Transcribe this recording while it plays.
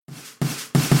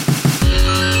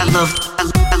I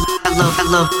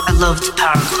love the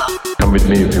Power Glove. Come with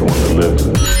me if you want to live.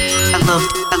 I love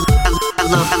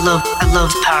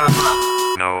the Power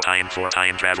Glove. No time for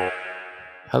time travel.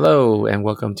 Hello, and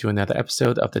welcome to another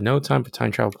episode of the No Time for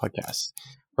Time Travel podcast.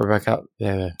 We're back out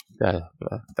we're a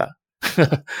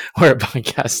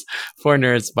podcast for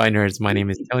nerds by nerds. My name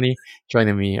is Tony.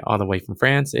 Joining me all the way from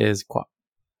France is Kwa.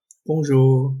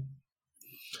 Bonjour.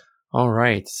 All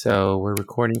right, so we're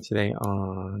recording today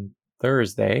on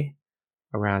Thursday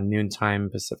around noontime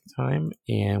Pacific time,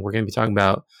 and we're going to be talking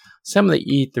about some of the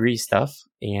E3 stuff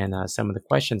and some of the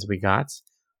questions we got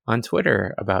on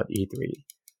Twitter about E3.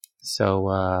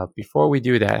 So before we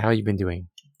do that, how you been doing?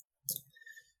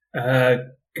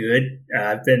 Good.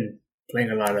 I've been playing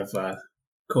a lot of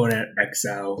Conan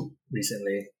Exile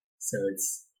recently, so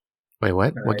it's Wait,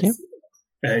 what? What game?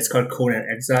 It's called Conan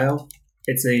Exile.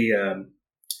 It's a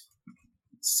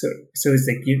so it's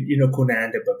like you know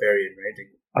Conan the Barbarian, right?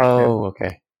 Like, Oh,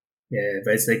 okay. yeah,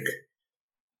 but it's like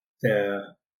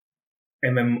the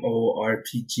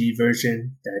MMORPG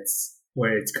version. That's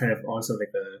where it's kind of also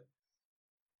like a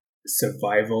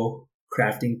survival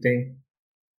crafting thing.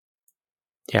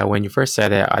 Yeah, when you first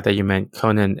said it, I thought you meant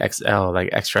Conan XL, like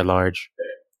extra large.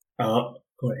 Conan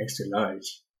Extra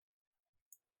Large.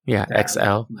 Yeah, XL,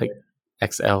 Yeah. like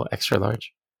XL, extra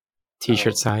large.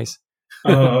 T-shirt size.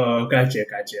 Oh, gotcha.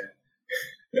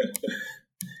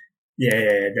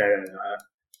 Yeah. No.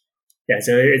 Yeah,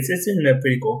 so it's been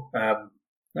pretty cool.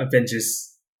 I've been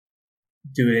just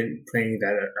playing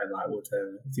that a lot with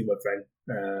a few of my friends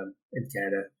in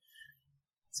Canada.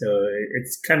 So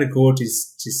it's kind of cool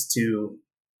just to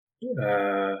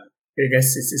I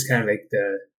guess it's kind of like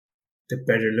the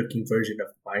better looking version of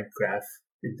Minecraft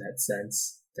in that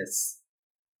sense. That's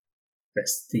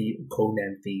the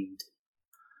Conan themed.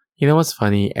 You know what's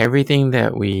funny? Everything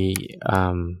that we,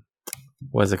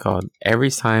 what's it called? Every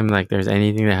time like there's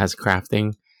anything that has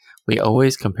crafting, we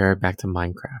always compare it back to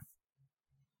Minecraft.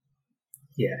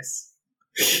 Yes,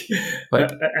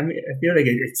 But- I mean, I feel like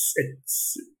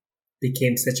it's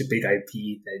became such a big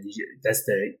IP that that's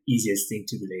the easiest thing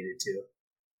to relate it to.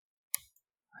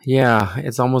 Yeah,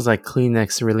 it's almost like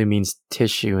Kleenex really means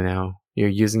tissue now. You're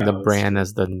using the Oh, brand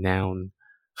as the noun.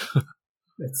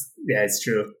 It's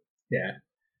true. Yeah,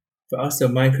 but also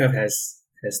Minecraft has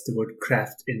the word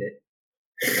craft in it.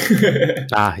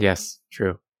 Ah, yes,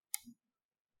 true.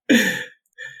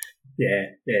 Yeah.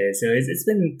 So it's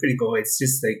been pretty cool. It's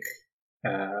just like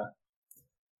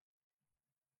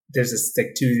there's just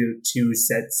like two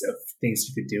sets of things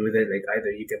you could do with it. Like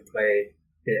either you can play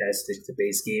it as like the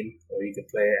base game, or you can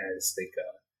play it as like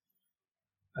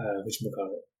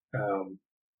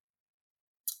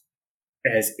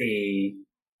as a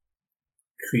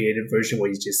creative version where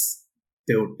you just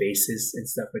build bases and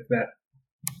stuff like that.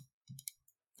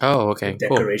 Oh, okay, The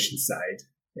cool. decoration side.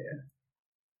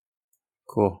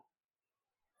 Cool.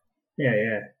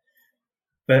 Yeah.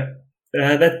 But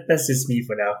that's just me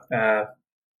for now.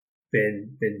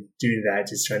 Been doing that,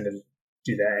 just trying to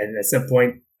do that, and at some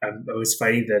point I was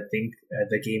fighting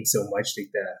the game so much,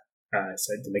 like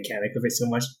the mechanic of it so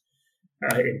much.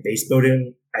 In base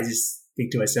building, I just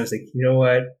think to myself, like, you know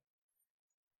what?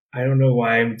 I don't know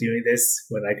why I'm doing this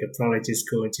when I could probably just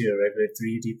go into a regular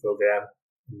 3D program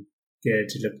and get it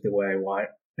to look the way I want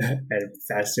at a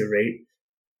faster rate,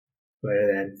 rather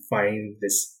than finding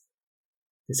this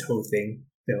whole thing,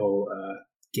 the whole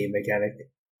game mechanic.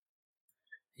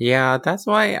 Yeah, that's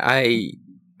why I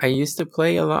used to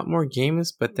play a lot more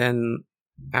games, but then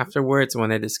afterwards,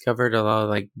 when I discovered a lot of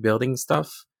like building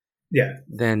stuff, Yeah.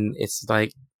 then it's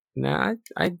like, nah,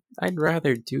 I'd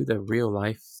rather do the real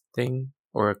life thing,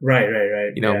 or Right.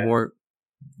 you know, Yeah.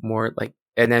 more like,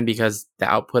 and then because the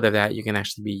output of that, you can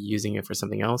actually be using it for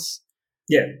something else.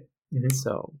 Yeah. Mhm.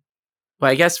 So,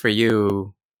 but I guess for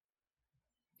you,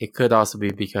 it could also be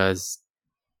because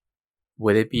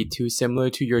would it be too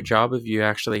similar to your job if you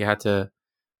actually had to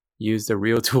use the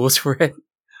real tools for it?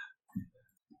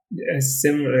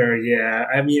 Similar, yeah.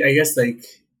 I mean, I guess like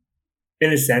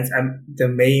in a sense, the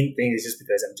main thing is just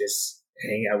because I'm just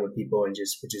hanging out with people and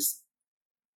we're just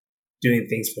doing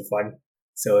things for fun.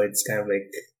 So it's kind of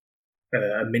like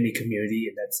a mini community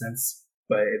in that sense.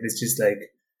 But if it's just like,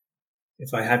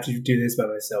 if I have to do this by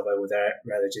myself, I would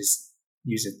rather just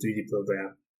use a 3D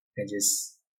program and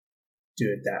just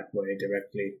do it that way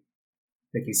directly,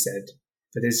 like you said.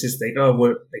 But it's just like,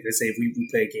 like let's say we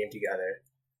play a game together,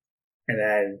 and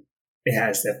then it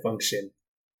has that function.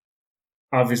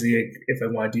 Obviously, like, if I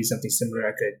want to do something similar,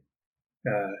 I could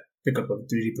pick up a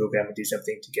 3D program and do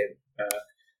something to get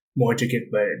more to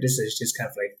get. But this is just kind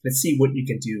of like, let's see what you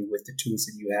can do with the tools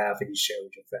that you have and you share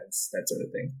with your friends, that sort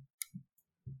of thing.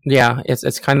 Yeah,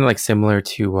 it's kind of like similar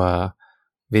to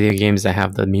video games that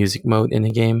have the music mode in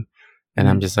the game, and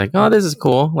I'm Mhm. just like, oh, this is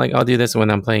cool. Like I'll do this when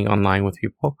I'm playing online with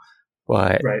people.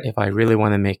 But Right. if I really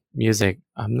want to make music,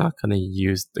 I'm not gonna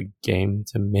use the game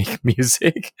to make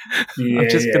music. I'm Yeah,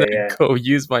 just yeah, gonna yeah. go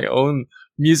use my own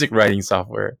music writing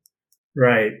software.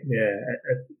 Right. Yeah.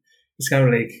 It's kind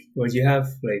of like what you have.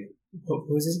 Like what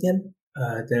was this again?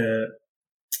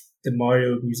 The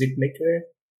Mario Music Maker.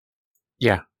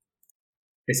 Yeah,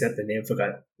 Is that the name?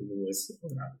 Forgot who it was. Or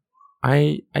not.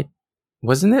 I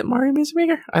wasn't it Mario Music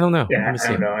Maker? I don't know. Let Yeah, me I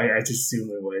don't see. know. I just assume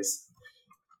it was.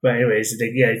 But anyways,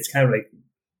 like yeah, it's kind of like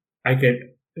I could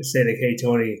say like, hey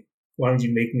Tony, why don't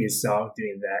you make me a song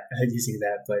doing that, using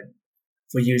that? But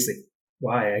for you, it's like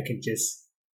why? I can just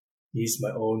use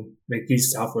my own, like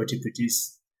use software to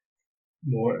produce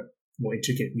more more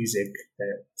intricate music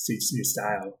that suits your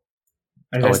style.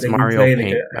 Oh, Unless it's like you Mario play like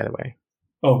Paint, by the way.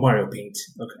 oh Mario Paint.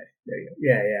 Okay, there you go.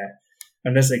 Yeah, yeah.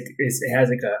 Unless like it has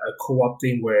like a co-op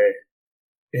thing where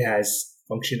it has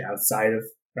function outside of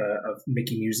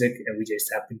making music, and we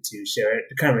just happen to share it.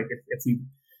 Kind of like if we,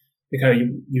 kind of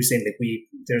you saying like we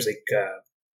there's like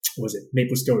what was it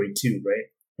Maple Story 2,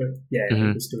 right? Yeah, Hmm.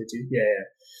 Maple Story 2. Yeah, yeah,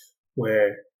 where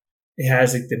it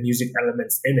has like the music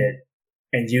elements in it,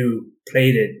 and you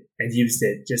played it and used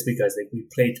it just because like we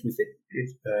played with it.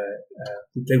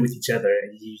 We play with each other,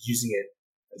 and you using it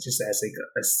just as like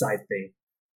a side thing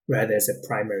rather as a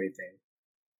primary thing.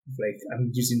 Like I'm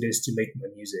using this to make my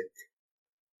music.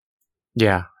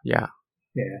 Yeah, yeah.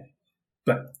 Yeah,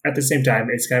 but at the same time,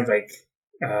 it's kind of like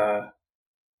uh,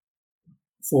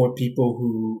 for people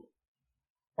who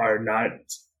are not,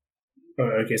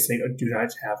 or I guess they do not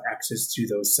have access to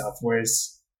those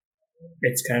softwares,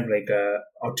 it's kind of like a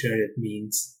alternative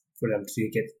means for them to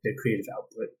get their creative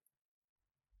output.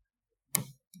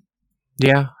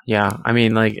 Yeah, yeah. I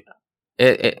mean, like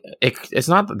it's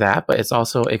not that, but it's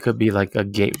also it could be like a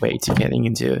gateway to getting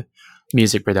into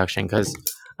music production. Because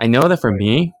I know that for Right.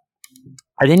 me,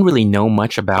 I didn't really know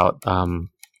much about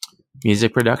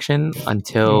music production Mm,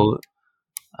 until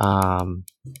um,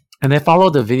 and I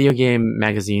followed the video game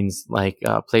magazines like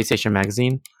PlayStation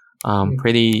Magazine, mm,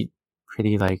 pretty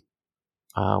like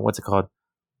what's it called?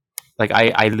 Like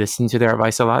I listened to their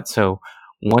advice a lot. So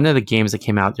one of the games that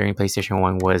came out during PlayStation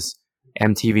One was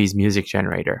MTV's Music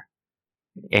Generator,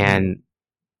 mm,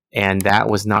 and that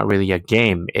was not really a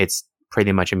game. It's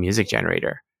pretty much a music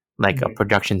generator, like a mm,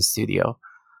 production studio.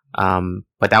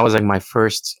 But that was like my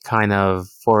first kind of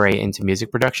foray into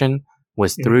music production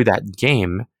was through mm, that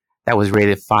game that was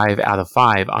rated 5 out of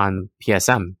 5 on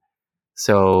PSM.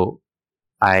 So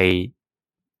I,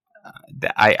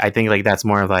 I think like that's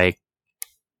more of like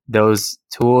those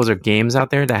tools or games out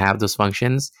there that have those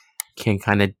functions can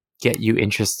kind of get you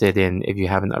interested in if you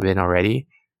haven't been already,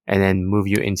 and then move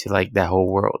you into like that whole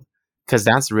world. Because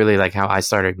that's really like how I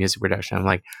started music production. I'm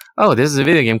like, oh, this is a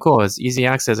video game, cool. It's easy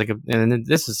access, like, and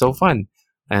this is so fun.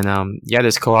 And yeah,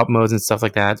 there's co-op modes and stuff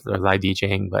like that for live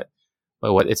DJing, but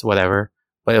what it's whatever.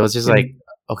 But it was just like,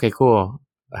 mm. okay, cool.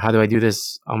 How do I do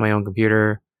this on my own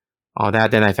computer? All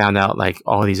that. Then I found out like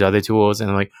all these other tools, and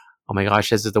I'm like, oh my gosh,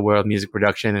 this is the world of music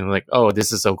production, and I'm like, oh,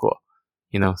 this is so cool,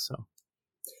 you know. So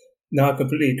No, I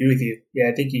completely agree with you. Yeah,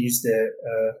 I think you used a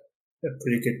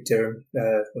pretty good term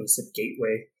when you said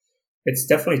gateway. It's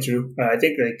definitely true. I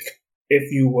think like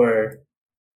if you were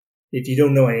if you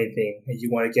don't know anything and you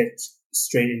want to get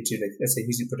straight into like let's say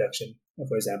music production,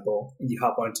 for example, and you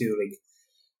hop onto like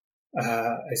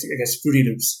I guess Fruity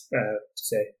Loops to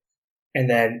say, and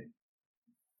then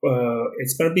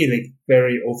it's gonna be like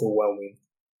very overwhelming.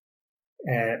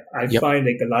 And I yep, find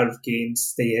like a lot of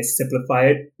games they simplify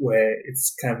it where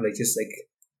it's kind of like just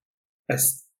like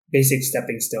basic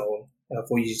stepping stone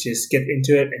for you to just get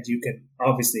into it, and you can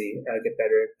obviously get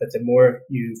better. But the more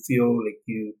you feel like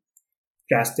you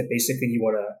grasp the basic and you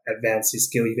want to advance your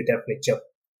skill, you could definitely jump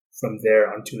from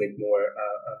there onto like more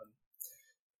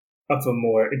of a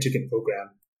more intricate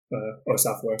program or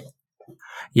software.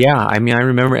 yeah. I mean, I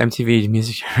remember MTV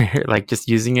Music Generator, like just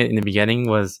using it in the beginning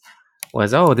was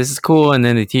oh, this is cool, and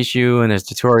then they teach you, and there's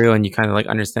tutorial, and you kind of like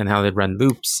understand how they run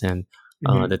loops and the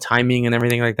Mm-hmm. timing and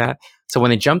everything like that. So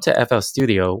when I jumped to FL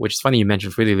Studio, which is funny you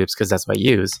mentioned Fruity Loops because that's what I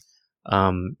use,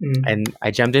 Mm-hmm. and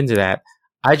I jumped into that.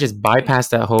 I just bypassed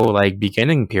that whole like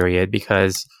beginning period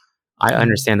because I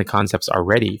understand the concepts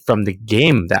already from the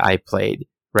game that I played,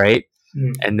 right?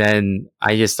 Mm-hmm. And then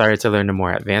I just started to learn the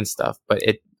more advanced stuff. But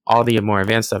it all the more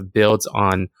advanced stuff builds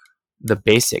on the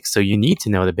basics, so you need to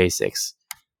know the basics.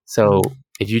 So Mm-hmm.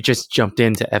 if you just jumped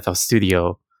into FL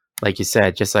Studio, like you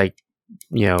said, just like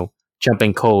jump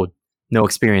in cold, no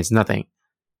experience, nothing,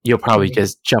 you'll probably Mm-hmm.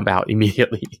 just jump out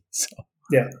immediately. So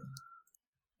Yeah.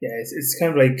 yeah, it's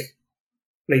kind of like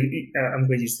I'm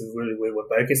going to use the really weird word,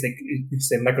 but I guess like you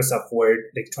say Microsoft Word,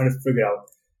 like trying to figure out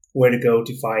where to go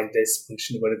to find this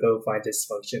function, where to go find this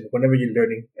function. Whenever you're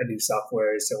learning a new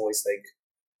software, it's always like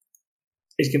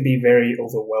it can be very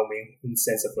overwhelming in the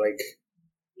sense of like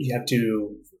you have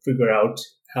to figure out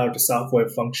how the software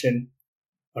function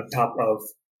on top of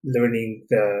learning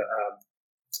the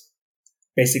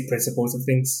basic principles of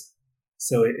things.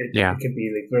 So Yeah. it can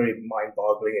be like very mind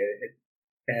boggling,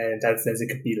 and in that sense, it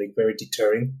could be like very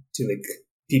deterring to like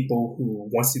people who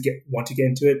want to get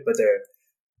into it, but they're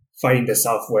fighting the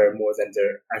software more than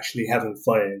they're actually having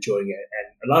fun and enjoying it.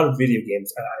 And a lot of video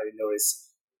games, I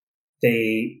noticed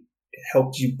they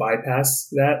helped you bypass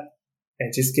that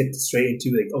and just get straight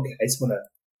into like, okay, I just want to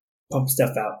pump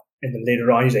stuff out. And then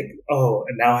later on, you're like, oh,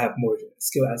 and now I have more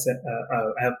skill asset.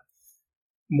 I have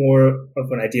more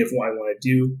of an idea of what I want to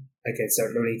do. I can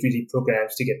start learning 3D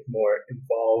programs to get more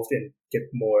involved and get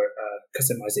more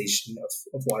customization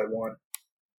of what I want.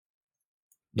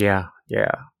 Yeah.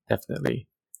 Definitely.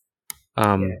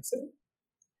 Yeah. So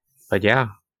But yeah,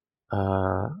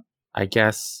 I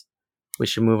guess we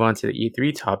should move on to the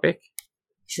E3 topic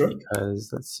sure. because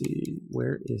let's see,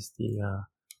 where is the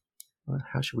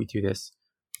how should we do this?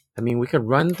 I mean, we could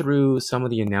run through some of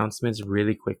the announcements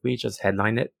really quickly, just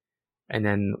headline it, and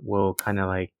then we'll kind of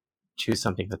like choose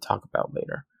something to talk about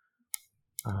later.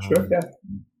 Sure. Yeah.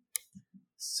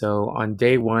 So on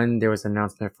day one, there was an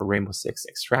announcement for Rainbow Six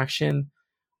Extraction,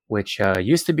 which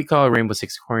used to be called Rainbow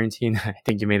Six Quarantine. I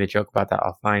think you made a joke about that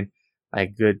offline.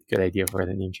 Like, good idea for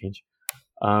the name change.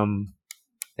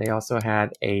 They also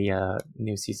had a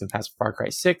new season pass for Far Cry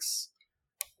 6,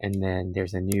 and then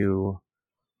there's a new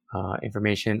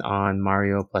information on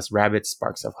Mario plus Rabbids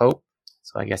Sparks of Hope.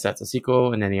 So I guess that's a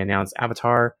sequel. And then they announced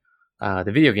Avatar,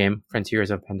 the video game,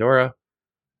 Frontiers of Pandora.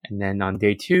 And then on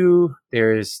day two,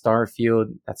 there's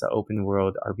Starfield. That's an open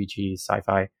world RPG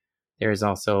sci-fi. There's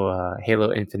also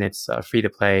Halo Infinite's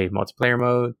free-to-play multiplayer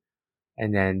mode.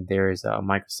 And then there's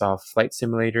Microsoft Flight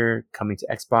Simulator coming to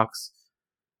Xbox.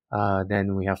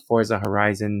 Then we have Forza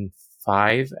Horizon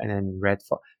 5 and then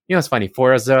Redfall. You know, it's funny.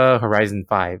 Forza Horizon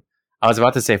 5. I was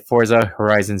about to say Forza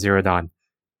Horizon Zero Dawn.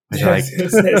 Like, wait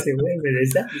a minute,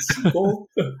 is that the sequel?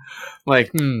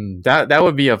 Like, that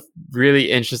would be a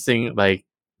really interesting like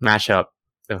mashup,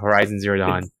 the Horizon Zero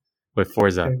Dawn with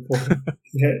Forza.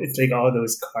 Yeah, it's like all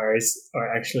those cars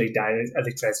are actually dinosaurs,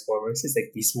 like Transformers. It's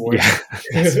like Beast Wars.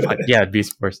 Yeah,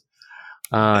 Beast Wars.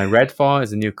 Redfall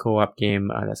is a new co-op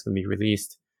game that's going to be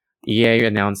released. EA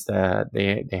announced that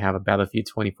they have a Battlefield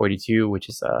 2042, which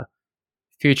is a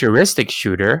futuristic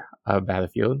shooter of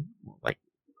Battlefield. Like,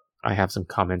 I have some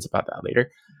comments about that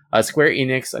later. Square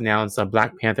Enix announced a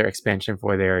Black Panther expansion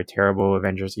for their terrible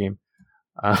Avengers game.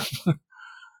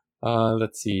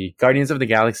 Let's see. Guardians of the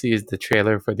Galaxy is the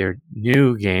trailer for their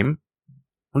new game.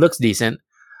 It looks decent.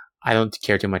 I don't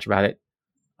care too much about it.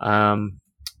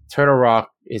 Turtle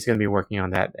Rock is going to be working on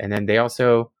that. And then they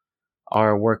also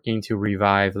are working to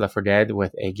revive Left 4 Dead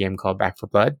with a game called Back 4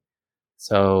 Blood.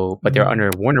 So, but they're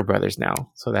under Warner Brothers now.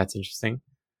 So that's interesting.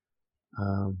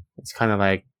 It's kind of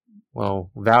like,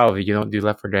 well, Valve, if you don't do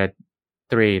Left 4 Dead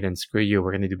 3, then screw you.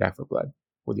 We're going to do Back 4 Blood.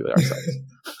 We'll do it ourselves.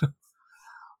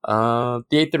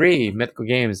 Day 3, Mythical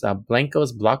Games.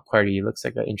 Blanco's Block Party looks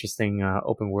like an interesting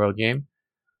open world game.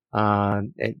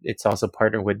 It's also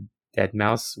partnered with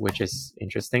Deadmau5, which is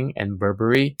interesting, and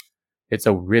Burberry. It's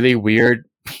a really weird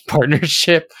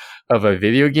partnership of a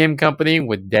video game company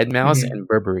with Deadmau5 and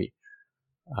Burberry.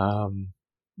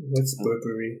 What's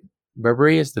Burberry?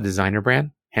 Burberry is the designer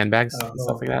brand, handbags and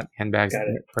stuff like that. Handbags,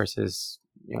 purses,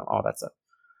 all that stuff.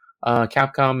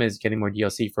 Capcom is getting more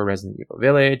DLC for Resident Evil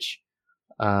Village.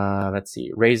 Let's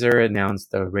see. Razer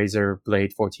announced the Razer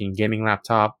Blade 14 gaming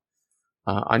laptop.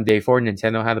 On day 4,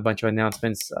 Nintendo had a bunch of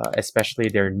announcements, especially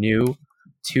their new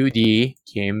 2D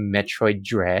game, Metroid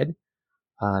Dread.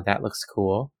 That looks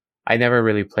cool. I never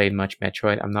really played much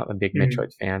Metroid. I'm not a big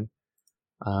Metroid fan.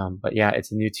 But yeah,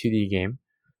 it's a new 2D game.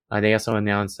 They also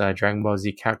announced Dragon Ball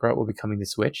Z Kakarot will be coming to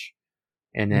Switch.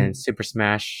 And then Super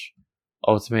Smash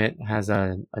Ultimate has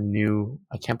a new...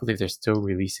 I can't believe they're still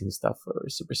releasing stuff for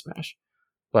Super Smash.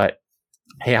 But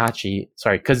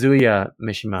Kazuya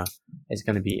Mishima is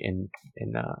going to be in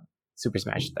Super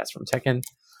Smash. That's from Tekken.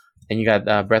 And you got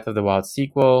Breath of the Wild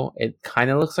sequel. It kind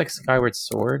of looks like Skyward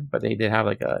Sword, but they did have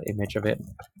like a image of it.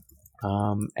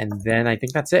 And then I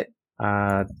think that's it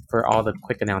for all the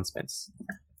quick announcements.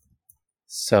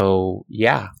 So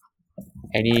yeah,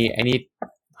 any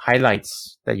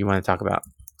highlights that you want to talk about?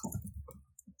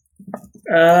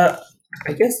 I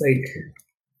guess like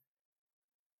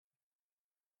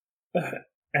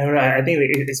I don't know. I think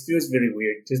it feels really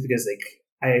weird just because like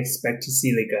I expect to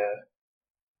see like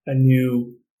a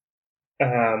new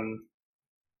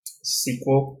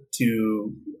sequel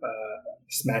to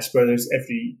Smash Brothers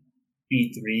every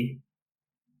E3,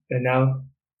 and now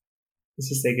it's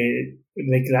just like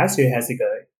last year it has like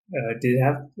a did it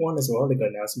have one as well, like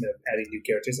an announcement of adding new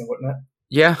characters and whatnot.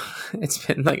 Yeah, it's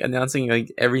been like announcing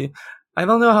like every. I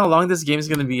don't know how long this game is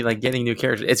going to be like getting new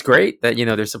characters. It's great that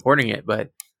they're supporting it,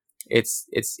 but it's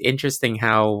interesting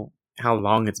how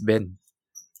long it's been.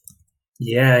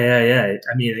 Yeah.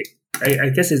 I mean, I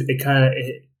guess it kind of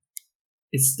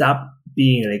it stopped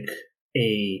being like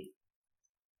a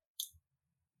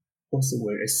what's the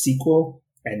word, a sequel,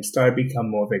 and started become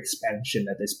more of an expansion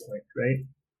at this point, right?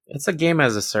 It's a game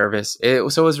as a service. It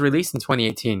was released in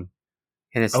 2018,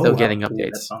 and it's Oh still wow, getting cool.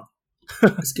 updates.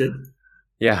 That's good.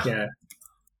 Yeah. Yeah.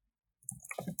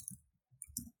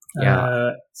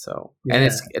 Yeah. So and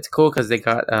it's cool because they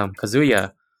got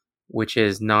Kazuya, which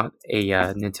is not a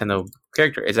Nintendo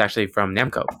character. It's actually from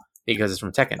Namco because it's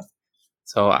from Tekken.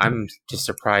 So I'm just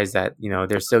surprised that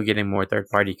they're still getting more third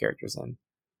party characters in.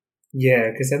 Yeah,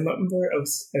 because I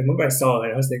remember I saw it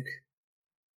and I was like,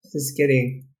 this is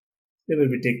getting a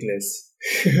little ridiculous.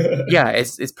 Yeah,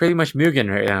 it's pretty much Mugen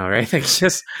right now, right? Like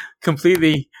just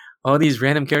completely all these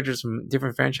random characters from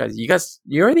different franchises.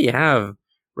 You already have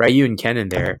Ryu and Ken in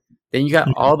there. Then you got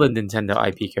all the Nintendo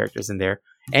IP characters in there,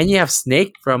 and you have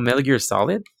Snake from Metal Gear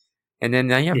Solid, and then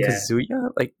now you have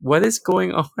Kazuya. Like, what is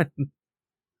going on?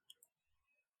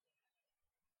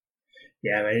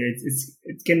 Yeah, man,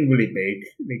 it's getting really big.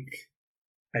 Like,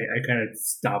 I kind of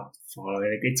stopped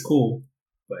following. Like, it's cool,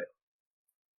 but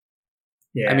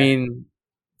yeah. I mean,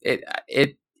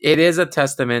 it is a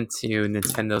testament to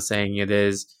Nintendo saying it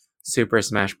is Super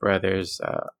Smash Brothers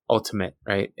Ultimate,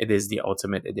 right? It is the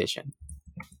Ultimate Edition.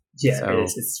 Yeah, so, it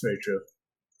is. It's very true.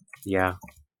 Yeah,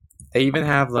 they even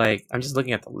have like I'm just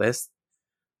looking at the list,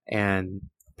 and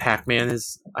Pac-Man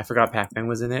is. I forgot Pac-Man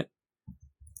was in it.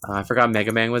 I forgot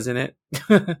Mega Man was in it.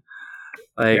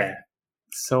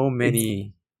 So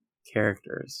many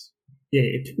characters. Yeah,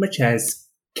 it pretty much has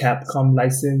Capcom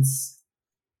license.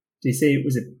 Did you say it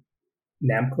was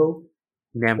Namco?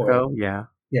 Namco, yeah.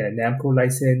 Yeah, Namco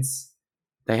license.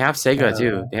 They have Sega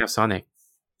too. They have Sonic.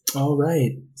 All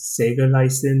right, Sega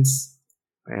license.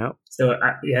 Yeah. So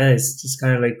it's just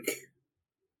kind of like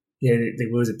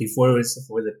was it before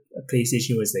the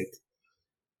PlayStation was like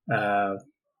a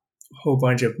whole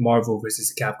bunch of Marvel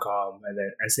versus Capcom, and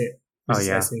then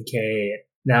SNK.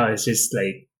 Now it's just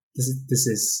like this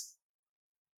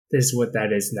is what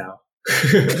that is now.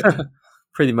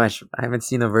 Pretty much. I haven't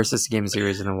seen a versus game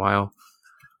series in a while.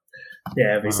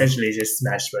 Yeah, but essentially it's just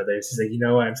Smash Brothers. It's like, you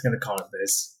know what, I'm just gonna call it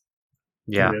this.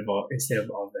 Yeah. Instead of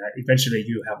all that. Eventually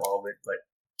you have all of it, but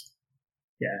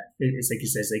yeah, it's like you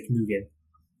said, it's like Mugen,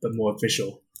 but more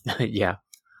official. Yeah.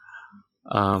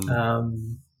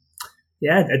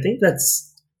 Yeah, I think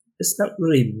it's not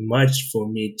really much for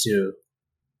me to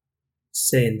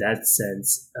say in that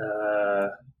sense. I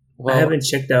haven't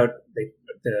checked out like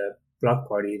the Block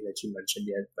Party that you mentioned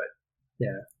yet, but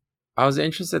yeah. I was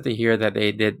interested to hear that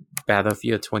they did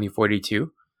Battlefield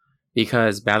 2042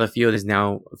 because Battlefield is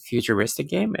now a futuristic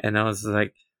game, and I was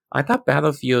like, I thought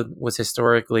Battlefield was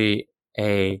historically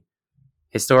a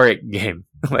historic game,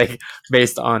 like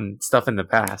based on stuff in the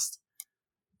past.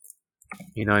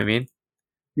 You know what I mean?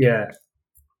 Yeah.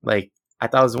 Like I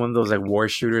thought it was one of those like war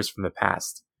shooters from the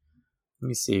past. Let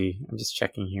me see. I'm just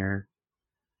checking here.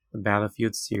 The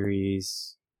Battlefield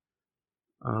series.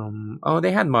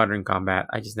 They had Modern Combat.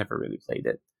 I just never really played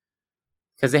it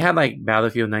because they had like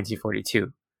Battlefield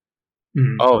 1942.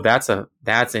 Mm-hmm. Oh,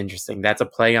 that's interesting. That's a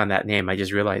play on that name. I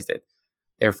just realized it.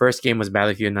 Their first game was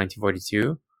Battlefield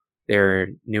 1942. Their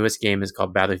newest game is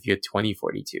called Battlefield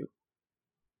 2042.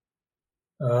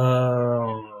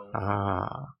 Oh.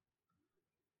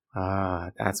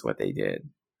 That's what they did.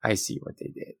 I see what they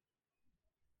did.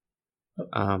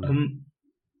 I'm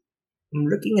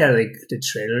looking at like the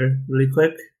trailer really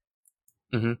quick.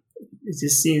 Mm-hmm. It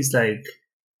just seems like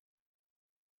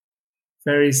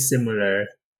very similar.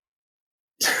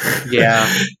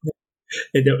 Yeah.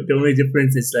 The only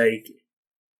difference is like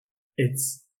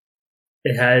it's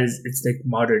like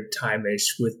modern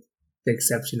time-ish, with the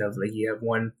exception of like you have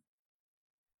one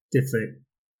different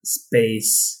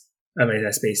space. I mean,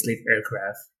 a space like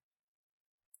aircraft.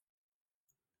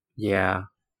 Yeah.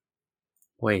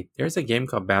 Wait, there's a game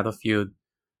called Battlefield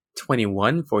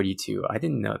 2142. I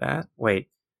didn't know that. Wait,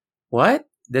 what?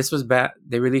 This was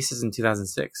they released this in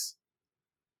 2006.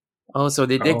 Oh, so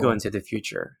they did go into the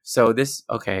future. So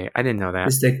okay, I didn't know that.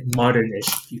 It's like modern-ish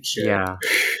future. Yeah.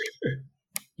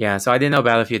 Yeah, so I didn't know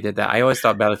Battlefield did that. I always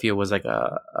thought Battlefield was like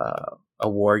a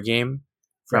war game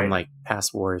from Right. like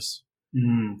past wars.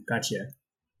 Gotcha.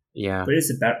 Yeah, But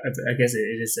it's about. I guess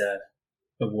it is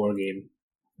a war game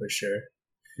for sure.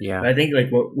 yeah. But I think like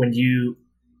when you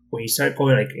start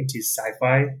going like into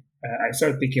sci-fi, I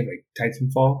started thinking like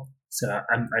Titanfall. So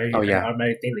Oh I yeah.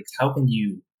 automatically think like how can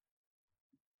you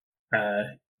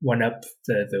one up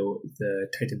the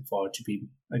Titanfall to be,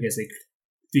 I guess, like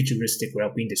futuristic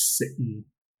without being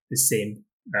the same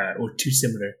or too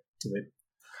similar to it.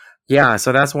 Yeah,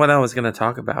 so that's what I was gonna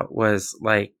talk about was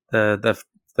like the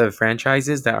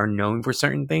franchises that are known for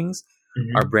certain things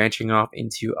are branching off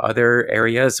into other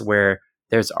areas where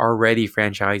there's already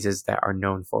franchises that are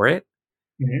known for it.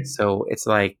 Mm-hmm. So it's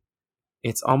like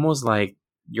it's almost like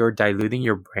you're diluting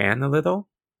your brand a little,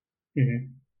 Mm-hmm.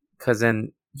 because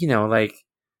then like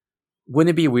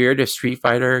wouldn't it be weird if Street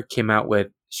Fighter came out with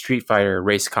Street Fighter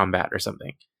Race Combat or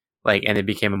something, like, and it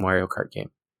became a Mario Kart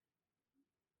game?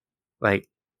 Like,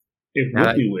 It now would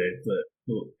that, be weird, but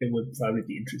it would probably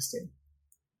be interesting.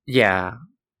 yeah,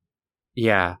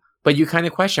 yeah, but you kind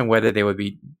of question whether they would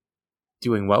be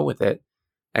doing well with it,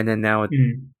 and then now,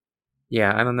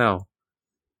 yeah, I don't know.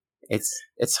 It's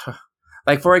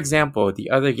like, for example, the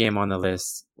other game on the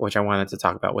list, which I wanted to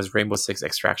talk about, was Rainbow Six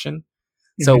Extraction.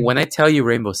 So when I tell you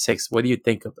Rainbow Six, what do you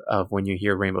think of when you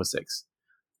hear Rainbow Six?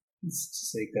 It's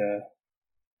just like the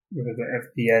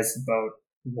FPS about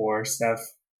war stuff,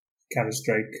 Counter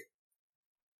Strike.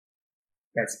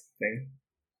 That's the thing.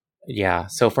 Yeah.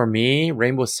 So for me,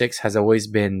 Rainbow Six has always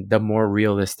been the more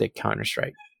realistic Counter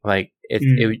Strike. Like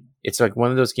it's like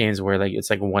one of those games where like it's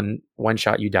like one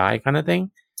shot you die kind of thing,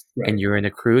 Right. and you're in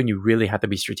a crew and you really have to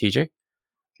be strategic.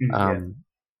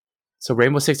 So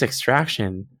Rainbow Six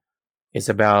Extraction is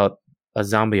about a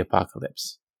zombie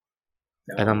apocalypse,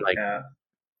 and I'm like,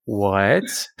 what?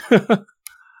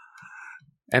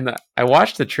 And I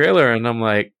watched the trailer and I'm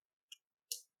like,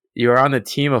 you're on a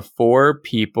team of 4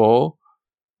 people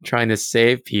trying to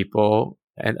save people,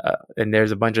 and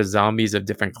there's a bunch of zombies of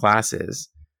different classes,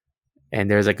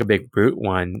 and there's like a big brute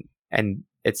one, and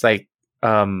it's like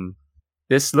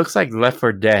this looks like Left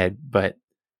 4 Dead but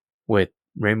with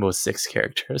Rainbow Six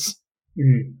characters.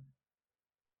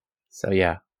 So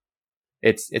yeah,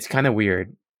 it's kind of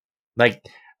weird. Like,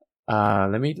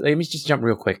 let me just jump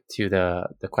real quick to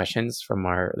the questions from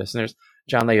our listeners.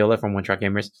 John Layola from One Track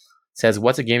Gamers says,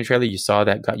 what's a game trailer you saw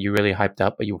that got you really hyped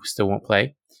up but you still won't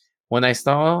play? When I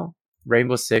saw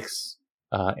Rainbow Six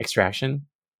Extraction,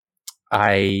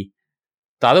 I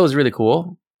thought it was really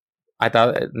cool. I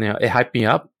thought it hyped me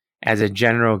up as a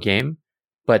general game,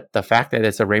 but the fact that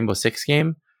it's a Rainbow Six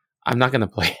game, I'm not gonna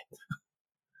play it.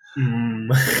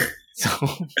 So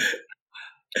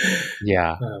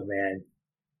yeah. Oh man.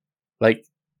 Like,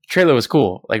 trailer was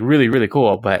cool, like really really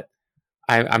cool, but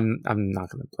I'm not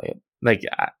gonna play it. Like,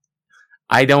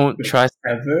 I don't trust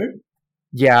ever.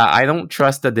 Yeah, I don't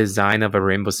trust the design of a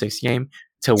Rainbow Six game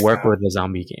to work with a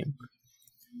zombie game.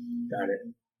 Got it.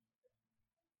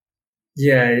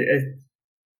 Yeah,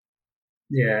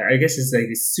 yeah. I guess it's like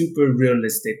a super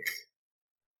realistic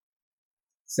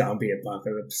zombie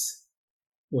apocalypse,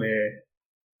 where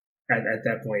at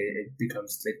that point it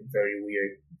becomes like very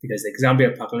weird, because like zombie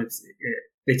apocalypse,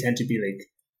 they tend to be like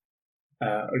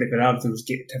a lot of those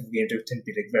type of games tend to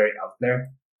be like very out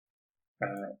there.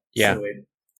 Yeah. So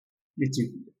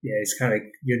it's kind of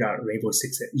like you're not Rainbow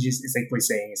Six. It's like we're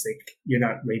saying, it's like you're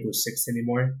not Rainbow Six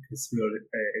anymore. It's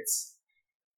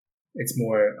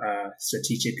more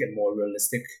strategic and more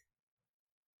realistic.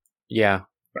 Yeah.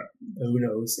 But who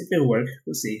knows? If it'll work,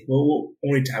 we'll see.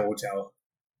 Only time will tell.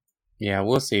 Yeah,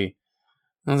 we'll see.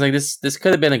 I was like, this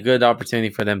could have been a good opportunity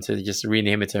for them to just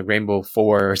rename it to Rainbow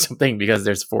 4 or something, because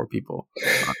there's 4 people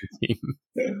on the team.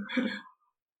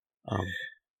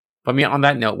 But I mean, on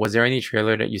that note, was there any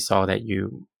trailer that you saw that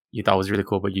you thought was really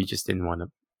cool, but you just didn't want to?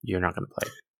 You're not going to play?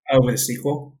 Oh, with a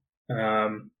sequel.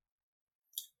 In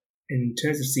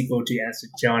terms of sequel, to answer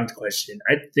John's question,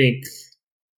 I think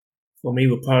for me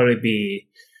would probably be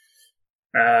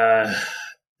the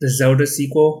Zelda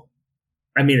sequel.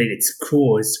 I mean, like, it's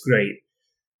cool, it's great,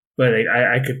 but like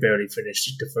I could barely finish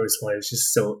the first one. It was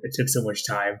just it took so much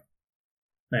time.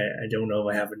 I don't know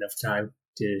if I have enough time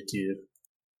to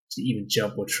even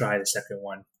jump or try the second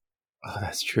one. Oh,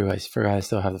 that's true. I forgot I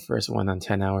still have the first one on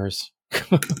 10 hours.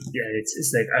 Yeah,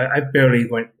 it's like I barely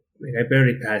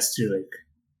passed through like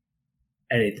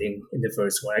anything in the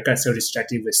first one. I got so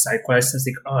distracted with side quests. I was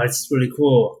like, oh, it's really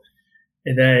cool.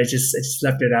 And then I just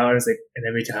left it out. I was like, and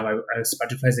every time I was about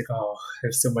to play, I was like, oh,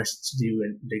 there's so much to do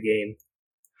in the game.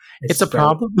 It's a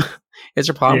problem. It's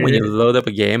a problem when you load up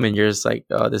a game and you're just like,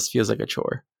 oh, this feels like a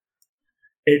chore.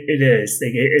 It is.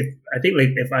 Like I think like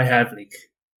if I have like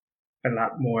a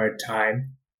lot more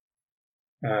time,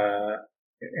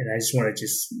 and I just want to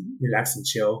just relax and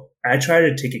chill. I tried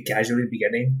to take it casually at the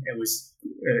beginning. It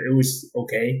was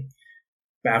okay,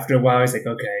 but after a while, I was like,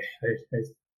 okay,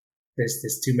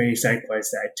 there's too many side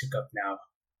quests that I took up now,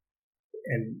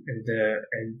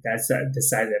 and that's the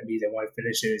side that me that want to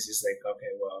finish it is just like,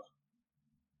 okay, well,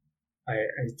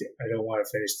 I don't want to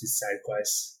finish this side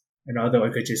quest, and although I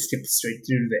could just skip straight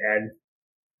through to the end,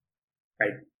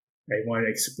 I want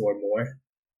to explore more.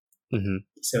 Mm-hmm.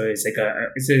 So it's like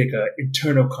a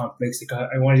internal conflict. Like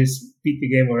I want to just beat the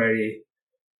game already,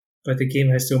 but the game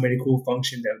has so many cool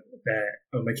functions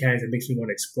or mechanics that makes me want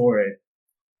to explore it.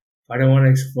 I don't want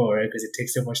to explore it because it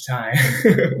takes so much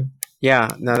time. Yeah,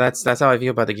 no, that's how I feel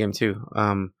about the game too.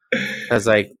 As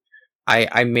like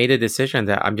I made a decision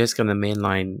that I'm just gonna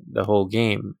mainline the whole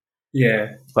game,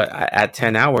 Yeah, but at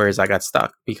 10 hours I got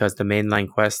stuck because the mainline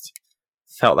quest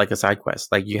felt like a side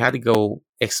quest. Like you had to go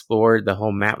explore the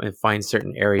whole map and find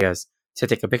certain areas to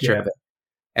take a picture yeah, of it.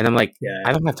 And I'm like, yeah,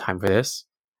 I don't have time for this.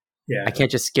 yeah, I can't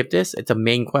just skip this. It's a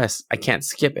main quest. I can't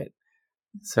skip it.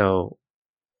 So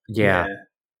yeah, yeah,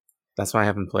 that's why I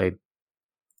haven't played.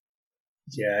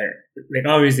 yeah. Like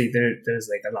obviously there's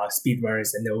like a lot of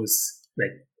speedrunners and those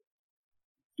like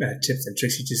tips and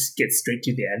tricks. You just get straight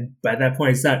to the end. But at that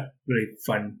point, it's not really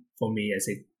fun for me as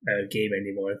a game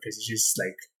anymore because it's just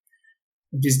like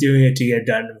I'm just doing it to get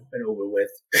done and over with.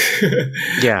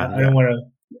 Yeah, I don't want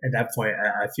to. At that point,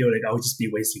 I feel like I would just be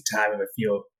wasting time if I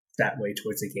feel that way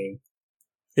towards the game.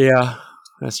 yeah,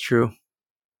 that's true.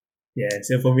 Yeah.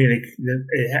 So for me, like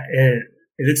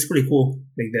it looks pretty cool.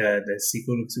 Like the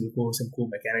sequel looks super cool. Some cool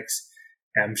mechanics.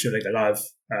 And I'm sure like a lot of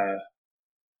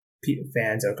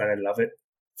fans are gonna love it.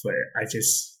 But I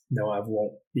just know I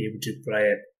won't be able to play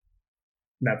it.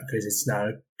 Not because it's not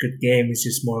a good game. It's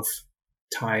just more of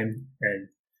time, and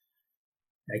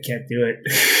I can't do it.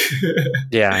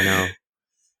 Yeah, I know.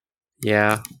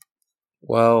 Yeah.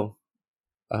 Well,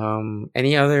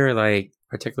 any other like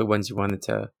particular ones you wanted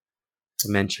to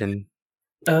mention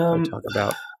or talk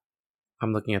about?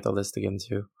 I'm looking at the list again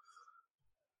too.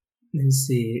 Let's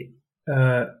see.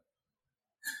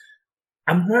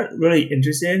 I'm not really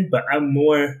interested in, but I'm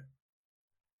more.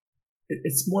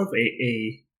 It's more of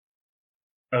a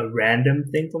random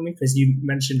thing for me because you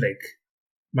mentioned like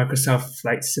Microsoft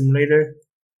Flight Simulator.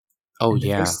 Oh And the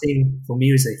yeah. first thing for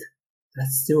me was like,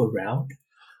 that's still around.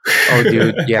 Oh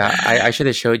dude, yeah. I should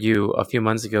have showed you a few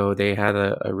months ago. They had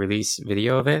a release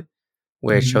video of it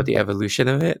where it showed Mhm. the evolution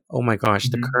of it. Oh my gosh,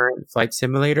 the Mhm. current flight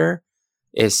simulator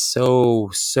is so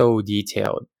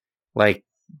detailed. Like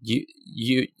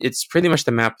it's pretty much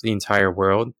the map of the entire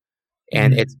world,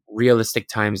 and it's Mhm. realistic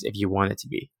times if you want it to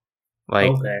be. Like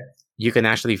Okay. you can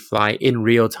actually fly in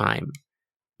real time,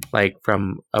 like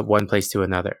from one place to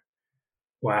another.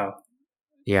 Wow. So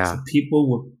Yeah,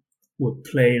 people would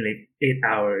play like 8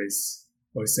 hours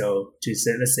or so to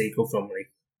say, let's say go from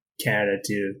like Canada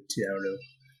to I don't know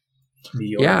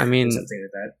New yeah. York I or mean, something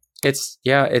like that.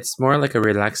 it's more like a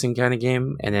relaxing kind of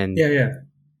game, and then Yeah, yeah.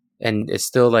 and it's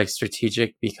still like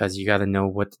strategic because you got to know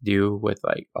what to do with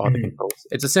like all the Mhm. controls.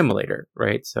 It's a simulator,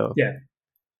 right? So Yeah.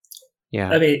 yeah,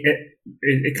 I mean,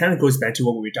 it kind of goes back to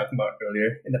what we were talking about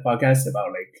earlier in the podcast about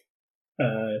like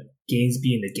games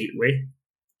being the gateway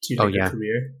to oh like a yeah,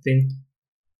 career thing.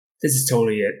 This is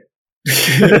totally it.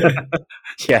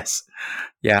 yes,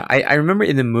 yeah. I remember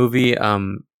in the movie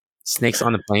Snakes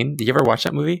on the Plane. Did you ever watch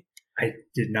that movie? I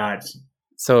did not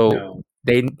So know.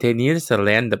 they needed to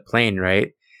land the plane,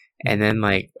 right? And Mhm. then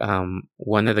like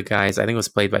one of the guys, I think it was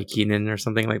played by Keenan or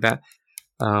something like that.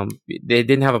 They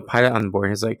didn't have a pilot on board.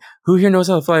 He's like, "Who here knows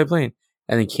how to fly a plane?"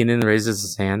 And then Keenan raises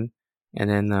his hand, and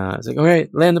then it's like, "All right,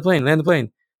 land the plane, land the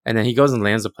plane." And then he goes and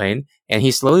lands the plane, and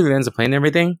he slowly lands the plane and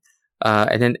everything.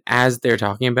 And then as they're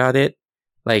talking about it,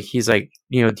 like he's like,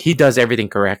 he does everything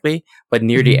correctly, but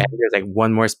near the end, Mhm. there's like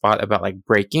one more spot about like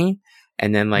braking,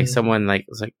 and then like Mhm. someone like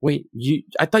was like, "Wait,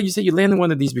 I thought you said you landed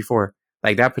one of these before."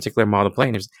 Like that particular model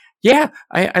plane. It was, yeah,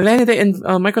 I landed it in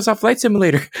Microsoft Flight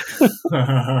Simulator.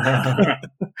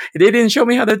 They didn't show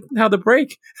me how to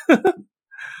brake.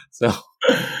 So,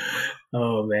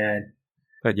 Oh man,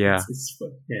 but yeah,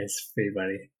 yeah, it's pretty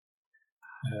funny.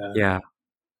 yeah.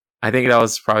 I think that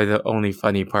was probably the only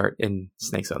funny part in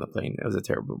Snakes on the Plane. It was a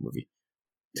terrible movie.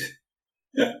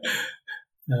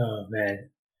 Oh man,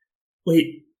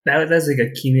 wait, that's like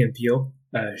a Key and Peele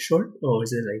short, or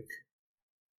is it like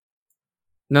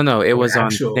No, it or was on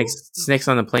actual? Snakes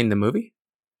on the Plane, the movie.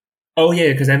 Oh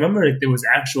yeah, because I remember like there was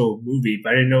actual movie,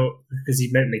 but I didn't know because he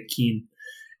meant like Keen.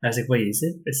 I was like, wait, is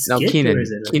it a No, skit or is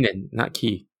Keenan, it like? Keenan, not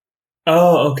Key.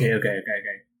 Oh, okay.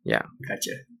 Yeah,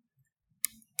 Gotcha.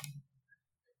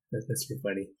 That's pretty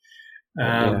funny. but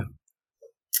yeah, Um,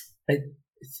 I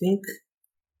I think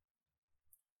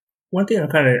one thing I'm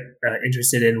kind of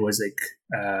interested in was like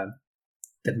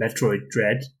the Metroid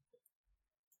Dread.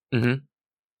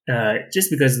 Mm-hmm. Just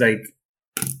because like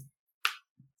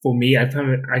for me, I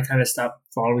kind of stopped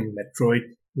following Metroid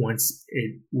once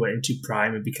it went into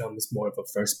Prime and becomes more of a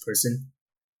first person.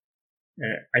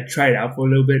 I tried it out for a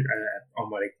little bit on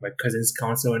my cousin's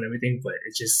console and everything, but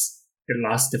it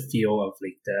lost the feel of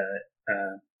like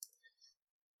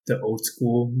the old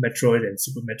school Metroid and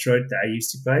Super Metroid that I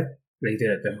used to play, like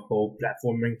the whole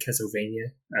platforming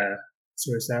Castlevania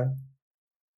sort of style,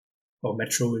 or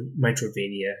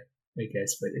Metroidvania, I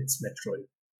guess, but it's Metroid,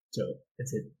 so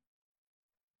that's it.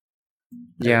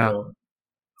 I don't Yeah, know,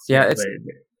 yeah. yeah, It's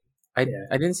but yeah,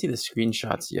 I didn't see the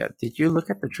screenshots yet. Did you look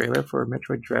at the trailer for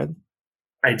Metroid Dread?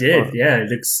 I did. Or Yeah, it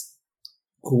looks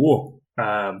cool.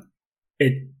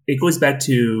 It goes back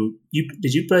to you.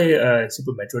 Did you play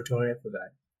Super Metroid Tournament? I forgot.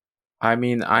 I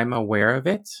mean, I'm aware of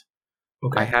it. I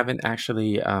Okay, haven't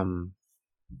actually.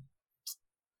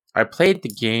 I played the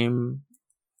game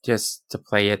just to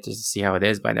play it, just to see how it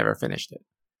is, but I never finished it.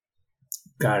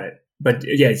 got it. But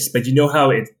yes, but you know how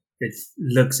it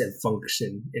looks and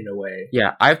function in a way.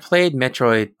 Yeah, I've played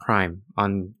Metroid Prime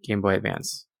on Game Boy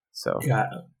Advance. So Got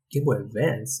Game Boy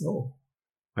Advance. Oh,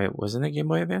 wait, wasn't it Game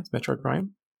Boy Advance? Metroid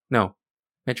Prime? No,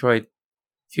 Metroid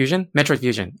Fusion. Metroid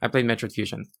Fusion. I played Metroid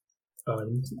Fusion.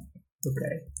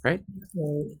 okay. Right?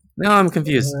 Uh, No, I'm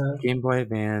confused. uh, Game Boy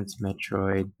Advance,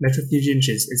 Metroid. Metro Fusion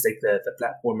is like the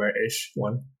platformer ish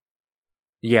one.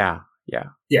 Yeah, yeah.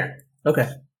 Yeah. Okay.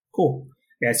 Cool.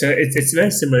 Yeah. So it's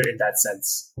very similar in that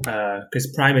sense.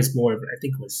 Because Prime is more of I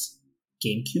think it was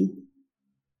GameCube.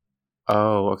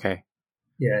 Oh, okay.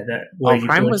 Yeah. That where Oh, you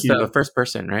Prime go was the into first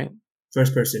person, right?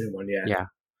 first person one. Yeah. Yeah.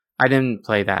 I didn't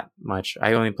play that much.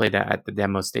 I only played that at the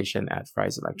demo station at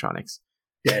Fry's Electronics.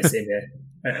 Yeah. Same here.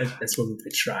 That's what we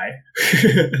could try.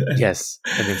 Yes,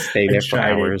 and then stay I there for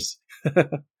tried it. hours.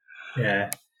 Yeah.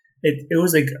 It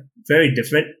was like very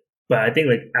different, but I think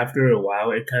like after a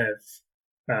while, it kind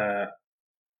of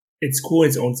it's cool in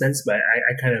its own sense, but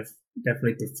I kind of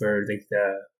definitely prefer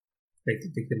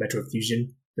the Metroid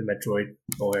Fusion, the Metroid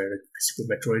or the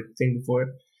Super Metroid thing before.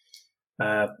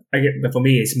 But for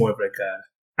me, it's more of like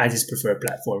I just prefer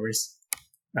platformers.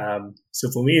 So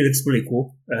for me, it looks really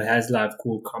cool. It has a lot of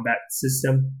cool combat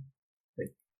system.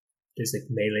 Like there's like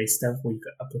melee stuff where you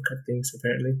can uppercut things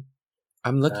apparently.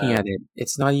 I'm looking at Um, it.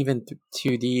 It's not even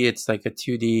 2D. It's like a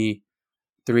 2D,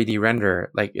 3D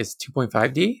render. Like it's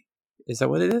 2.5D. Is that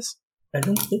what it is? I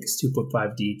don't think it's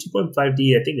 2.5D.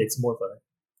 2.5D, I think it's more of a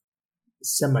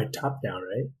semi top down,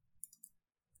 right?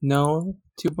 No,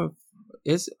 2.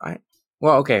 Is I.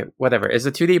 Well, okay, whatever. It's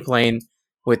a 2D plane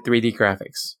with 3D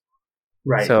graphics.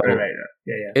 Right, So right, right.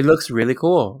 Yeah, it looks really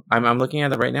cool. I'm looking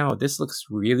at it right now. This looks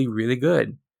really, really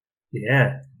good.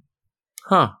 yeah.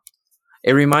 Huh.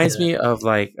 It reminds Yeah. me of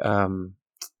like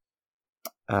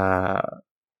uh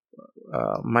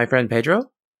my friend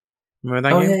Pedro. Remember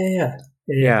that Oh, yeah, game? yeah, yeah.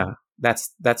 Yeah, yeah. Yeah,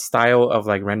 that's that style of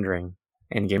like rendering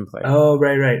and gameplay. Oh,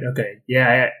 right, right. Okay.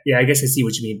 Yeah, yeah. I guess I see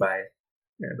what you mean by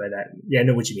that. Yeah, I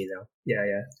know what you mean though. Yeah,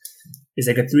 yeah. It's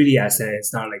like a 3D asset.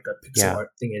 It's not like a pixel Yeah, art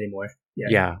thing anymore. Yeah.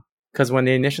 yeah. Because when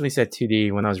they initially said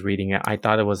 2D, when I was reading it, I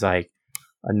thought it was like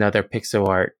another pixel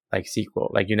art like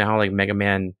sequel. Like you know how like Mega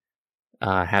Man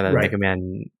had a Right. Mega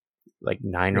Man like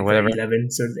 9 or Like whatever. 11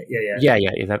 sort of thing. Yeah, yeah.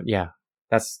 Yeah, yeah, 11, yeah.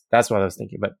 That's what I was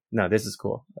thinking. But no, this is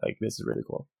cool. Like this is really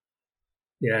cool.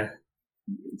 Yeah.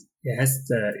 Yeah,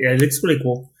 it looks really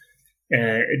cool.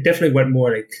 It definitely went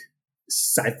more like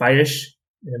sci-fi-ish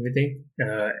and everything. And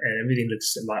everything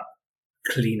looks a lot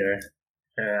cleaner.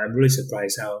 I'm really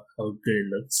surprised how good it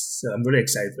looks. So I'm really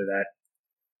excited for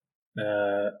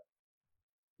that.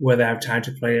 Whether I have time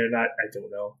to play it or not, I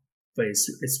don't know. But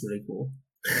it's really cool.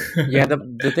 Yeah,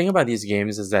 the thing about these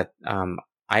games is that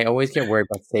I always get worried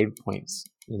about save points.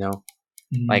 You know,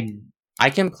 like Mm, I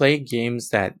can play games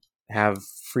that have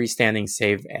freestanding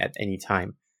save at any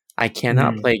time. I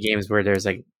cannot mm, play games where there's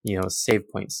like save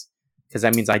points because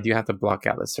that means I do have to block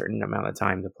out a certain amount of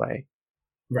time to play.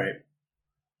 right.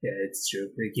 Yeah, it's true.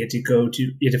 Like you have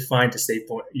to find the save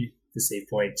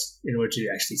point in order to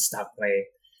actually stop playing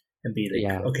and be like,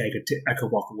 Yeah, okay, I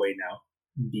could walk away now.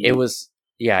 And it be was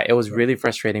it was right. really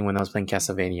frustrating when I was playing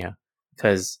Castlevania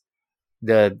because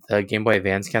the Game Boy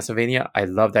Advance Castlevania, I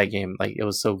love that game. Like it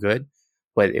was so good,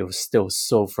 but it was still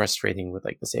so frustrating with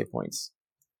like the save points.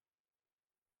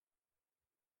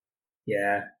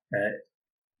 Yeah,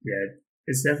 yeah.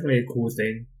 It's definitely a cool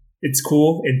thing. It's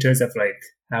cool in terms of like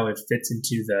how it fits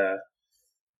into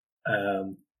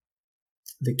um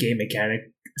the game mechanic.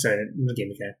 Sorry, not the game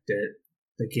mechanic.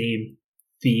 The game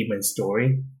theme and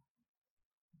story.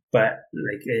 but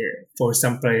like for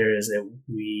some players,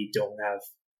 we don't have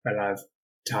a lot of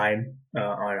time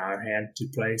on our hand to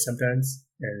play sometimes,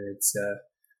 and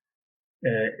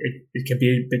it can be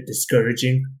a bit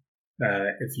discouraging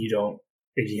if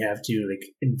you have to like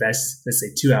invest, let's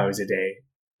say 2 hours a day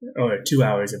or 2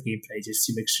 hours of gameplay just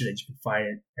to make sure that you can find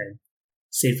it and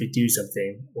safely do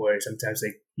something, or sometimes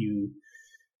like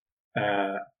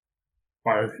uh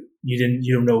you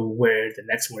don't know where the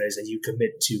next one is and you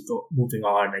commit to moving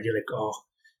on, and you're like, oh,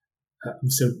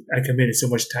 I committed so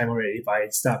much time already. If I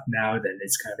stop now, then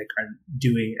it's kind of like I'm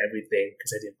doing everything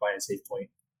because I didn't find a save point.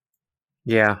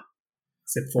 Yeah,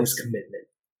 It's a forced commitment.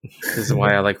 this is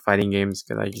why I like fighting games,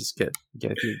 because I just get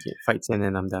a few fights in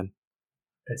and I'm done.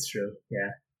 That's true.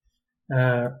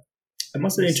 Yeah. I'm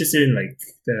also interested in like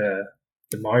the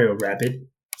Mario Rabbit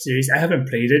series. I haven't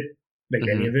played it, like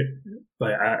any of it,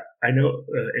 but I know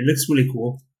it looks really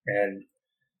cool, and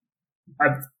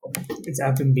I've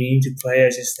been meaning to play. I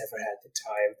just never had the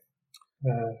time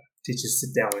to just sit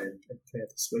down and play at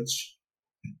the Switch.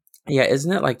 Yeah,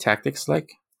 isn't it like tactics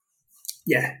like?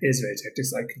 Yeah, it is very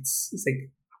tactics like. It's like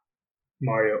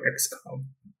Mario XCOM.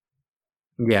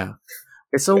 Yeah,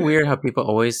 it's so weird how people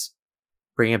always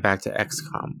bring it back to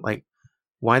XCOM. Like,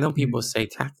 why don't people say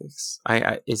tactics?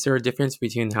 Is there a difference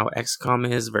between how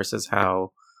XCOM is versus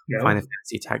how Final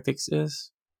Fantasy Tactics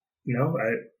is? No,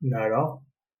 not at all.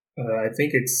 I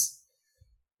think it's.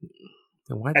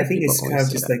 Then why I think it's kind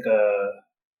of just like a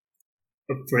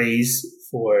phrase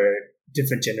for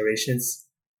different generations.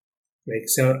 Like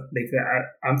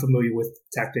I'm familiar with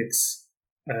tactics.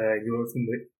 You're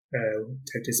familiar with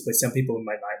tactics, but some people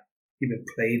might not even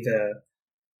play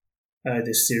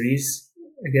the series.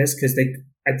 I guess because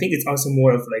I think it's also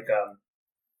more of like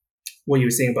what you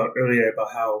were saying about earlier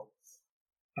about how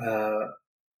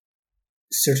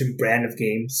certain brand of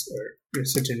games or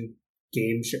certain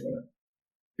game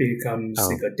becomes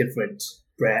like a different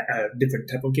brand, different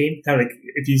type of game. Kind of like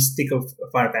if you think of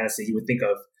Final Fantasy, you would think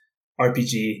of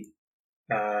RPG,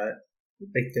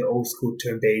 like the old school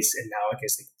turn based, and now I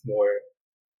guess like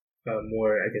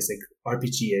more I guess like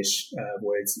RPG ish,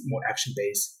 where it's more action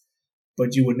based.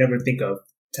 But you would never think of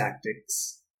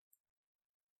tactics.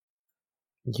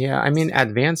 Yeah, I mean,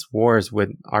 Advanced Wars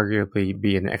would arguably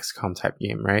be an XCOM type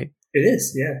game, right? It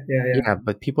is, yeah. Yeah,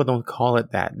 but people don't call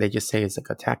it that. They just say it's like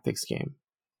a tactics game.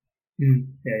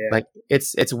 Yeah. Like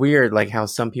it's weird, like how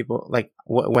some people like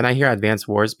when I hear Advanced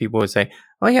Wars, people would say,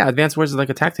 "Oh yeah, Advanced Wars is like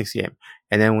a tactics game,"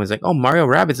 and then it was like, "Oh, Mario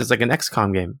Rabbids is like an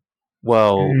XCOM game."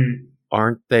 Well,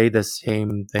 aren't they the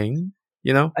same thing?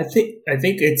 You know? I think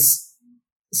it's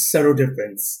subtle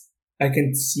difference. I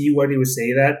can see why they would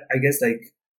say that. I guess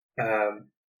like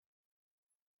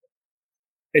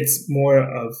it's more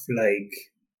of like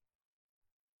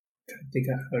I think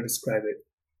how to describe it.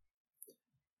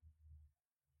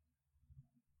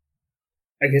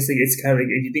 I guess like it's kind of like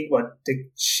if you think about the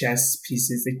chess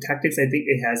pieces, like tactics. I think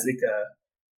it has like a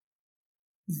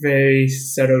very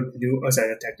subtle not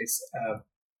tactics.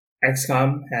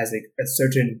 XCOM has like a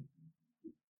certain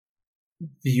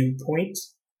viewpoint,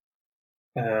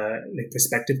 like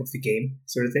perspective of the game,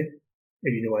 sort of thing.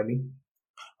 If you know what I mean.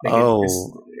 Like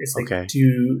it's like okay.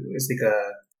 It's like a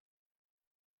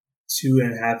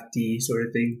 2.5D sort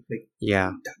of thing, like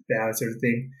top down sort of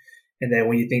thing. And then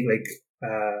when you think like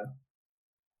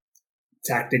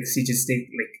tactics, you just think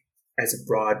like as a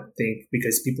broad thing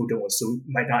because people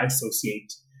might not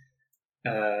associate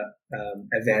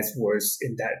Advanced Wars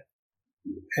in that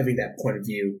having that point of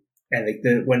view. And like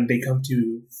when they come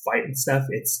to fight and stuff,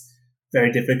 it's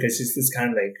very different because it's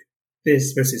kind of like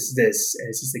this versus this, and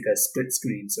it's just like a split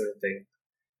screen sort of thing.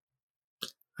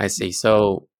 I see.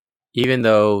 So even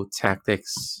though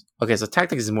tactics, so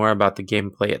tactics is more about the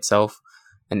gameplay itself,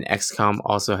 and XCOM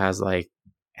also has like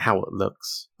how it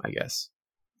looks, I guess.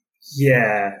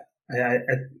 Yeah, I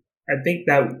think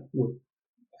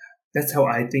that's how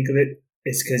I think of it.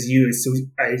 It's because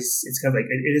it's kind of like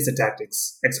it is a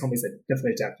tactics. XCOM is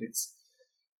definitely a tactics,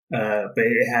 but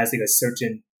it has like a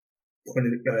certain point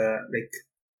of like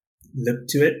look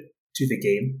to it, to the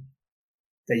game,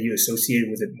 that you associate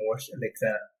with it more, like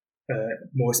that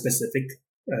more specific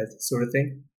sort of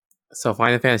thing. So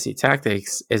Final Fantasy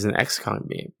Tactics is an XCOM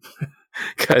game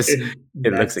because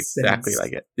it looks exactly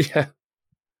like it. Yeah.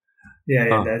 Yeah,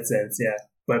 in that sense, yeah.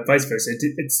 But vice versa,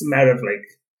 it's a matter of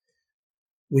like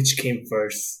which came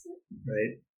first,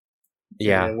 right?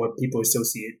 Yeah. And what people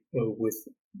associate with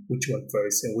which one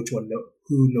first, and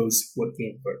who knows what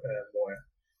game more.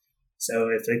 So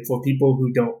if like for people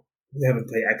who haven't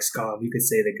played XCOM, you could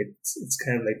say like it's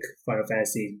kind of like Final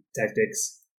Fantasy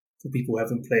Tactics. For people who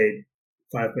haven't played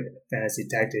Final Fantasy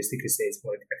Tactics, you could say it's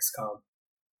more like XCOM.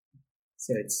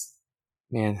 So it's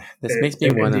Man, this makes me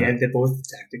in want the to. end they're both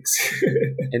tactics.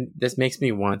 And this makes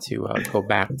me want to go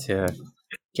back to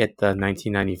get the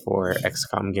 1994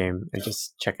 XCOM game and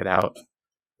just check it out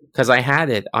because I had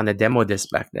it on a demo disc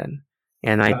back then,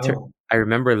 and Oh, I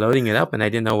remember loading it up and I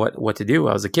didn't know what to do.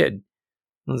 I was a kid.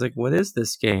 I was like, "What is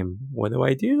this game? What do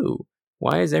I do?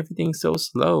 Why is everything so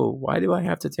slow? Why do I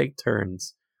have to take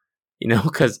turns?"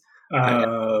 Because I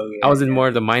yeah, was in yeah, more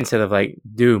of the mindset of like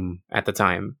Doom at the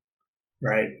time.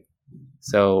 right,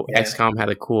 So yeah, XCOM had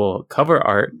a cool cover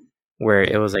art where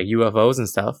it was like UFOs and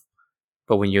stuff,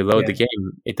 but when you load yeah, the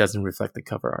game, it doesn't reflect the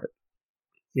cover art.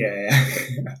 yeah.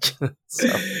 So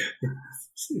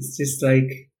It's just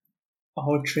like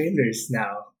all trailers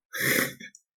now.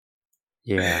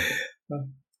 yeah,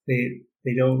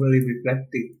 They don't really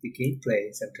reflect the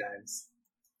gameplay sometimes.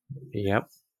 yep.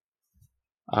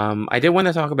 I did want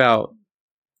to talk about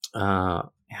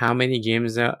how many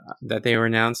games that they were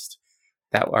announced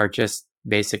that are just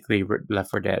basically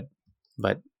Left 4 Dead,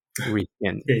 but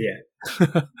reskinned. Yeah,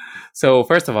 So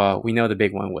first of all, we know the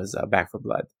big one was Back 4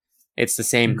 Blood. It's the yeah.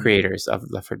 same creators of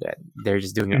Left 4 Dead. They're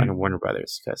just doing it under Warner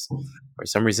Brothers because for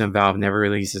some reason Valve never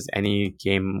releases any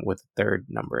game with a third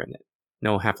number in it.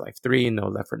 No Half-Life 3, no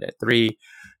Left 4 Dead 3,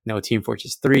 no Team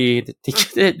Fortress 3.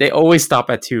 They always stop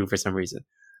at 2 for some reason.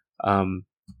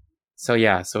 So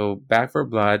yeah, so Back 4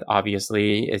 Blood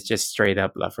obviously is just straight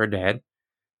up Left 4 Dead.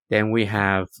 Then we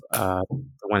have the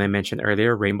one I mentioned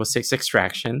earlier, Rainbow Six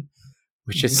Extraction,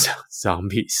 which is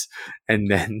zombies, and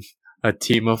then a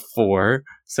team of 4,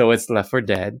 so it's Left 4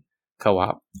 Dead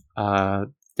co-op.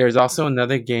 There's also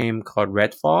another game called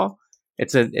Redfall.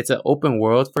 It's an open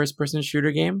world first person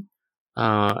shooter game.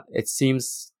 It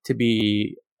seems to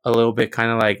be a little bit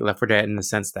kind of like Left 4 Dead in the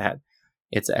sense that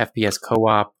it's a FPS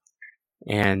co-op,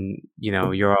 and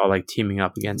you're all like teaming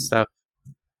up against stuff.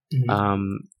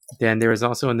 Then there was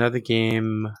also another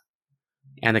game,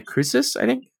 Anacrusis, I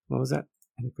think. What was that?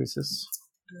 Anacrusis?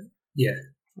 Yeah.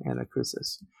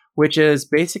 Anacrusis, which is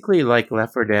basically like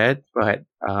Left 4 Dead, but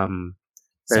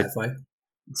Sci-fi.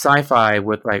 sci-fi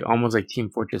with like almost like Team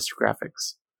Fortress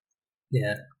graphics.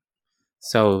 Yeah.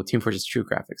 So Team Fortress 2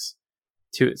 graphics.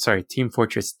 Team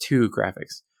Fortress 2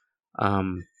 graphics.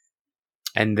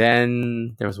 And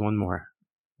then there was one more.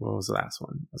 What was the last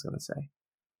one I was gonna say?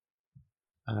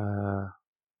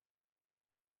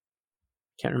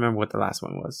 Can't remember what the last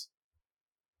one was.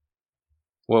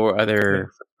 What were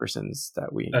other persons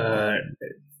that we? I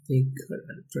think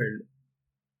for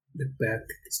the back,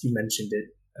 because you mentioned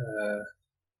it.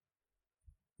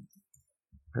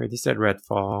 I already said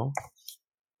Redfall.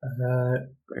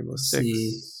 Rainbow Six.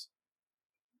 See.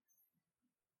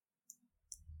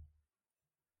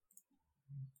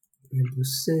 Rainbow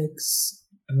Six.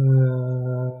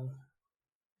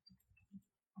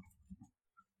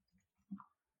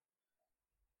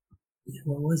 Yeah,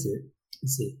 what was it?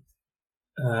 Let's see.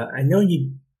 I know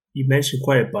you mentioned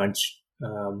quite a bunch.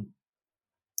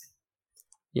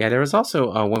 Yeah, there was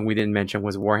also one we didn't mention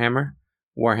was Warhammer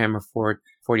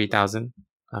 40,000.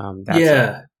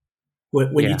 Yeah.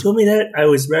 When you told me that, I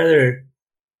was rather,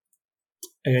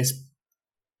 I guess,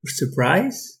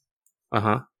 surprised.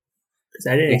 Because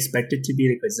I didn't expect it to be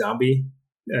like a zombie,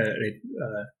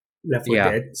 Left 4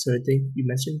 Dead sort of thing you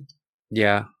mentioned.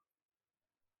 Yeah.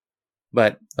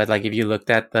 But like if you looked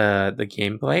at the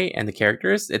gameplay and the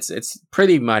characters, it's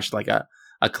pretty much like a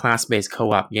class-based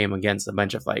co-op game against a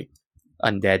bunch of like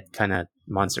undead kind of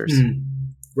monsters.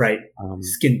 Right.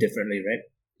 Skinned differently, right?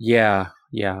 Yeah.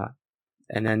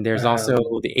 And then there's also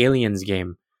the Aliens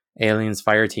game, Aliens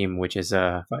Fireteam, which is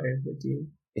Fireteam.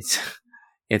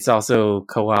 It's also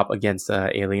co-op against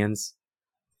aliens.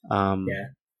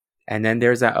 Yeah. And then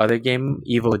there's that other game,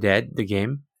 Evil Dead, the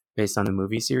game based on the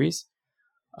movie series.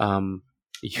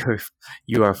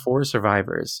 You are 4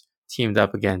 survivors teamed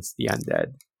up against the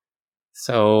undead.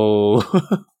 So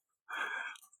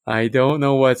I don't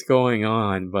know what's going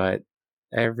on, but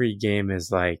every game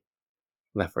is like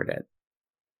Left 4 Dead.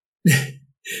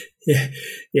 yeah.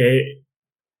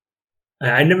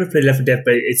 I never played Left 4 Dead,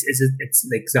 but it's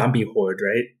like zombie horde,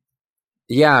 right?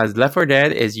 Yeah, Left 4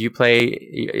 Dead is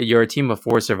you're a team of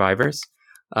 4 survivors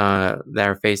that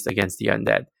are faced against the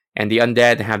undead. And the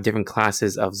undead have different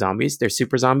classes of zombies. They're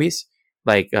super zombies.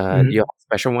 Like you have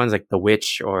special ones like the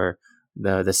witch or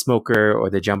the smoker or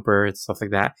the jumper and stuff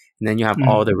like that. And then you have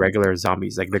all the regular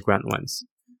zombies, like the grunt ones.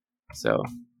 So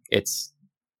it's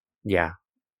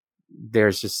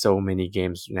there's just so many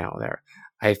games now there.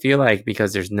 I feel like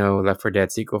because there's no Left 4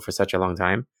 Dead sequel for such a long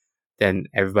time, then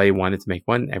everybody wanted to make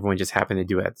one. Everyone just happened to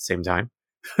do it at the same time.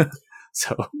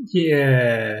 So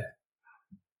yeah.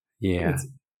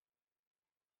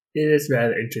 It is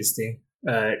rather interesting.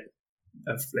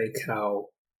 of like how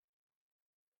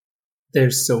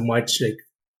there's so much like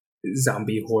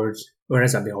zombie horde or not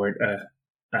zombie horde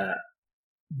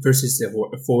versus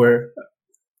the four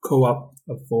co-op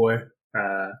of four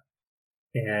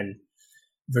and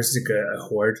versus like a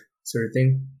horde sort of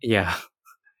thing. Yeah,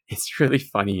 it's really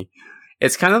funny.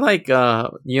 It's kind of like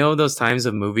those times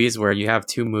of movies where you have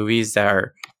two movies that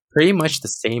are pretty much the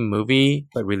same movie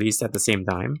but released at the same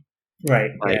time.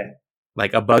 Right. Like Yeah.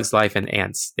 like A Bug's Life and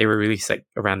Ants. They were released like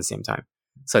around the same time.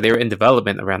 So they were in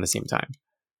development around the same time.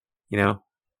 You know?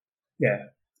 Yeah.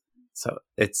 So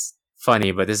it's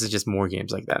funny, but this is just more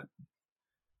games like that.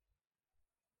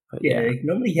 But Yeah. Like,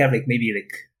 normally you have like maybe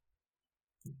like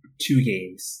 2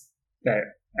 games that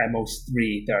at most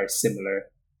 3 that are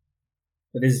similar,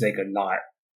 but this is like a lot.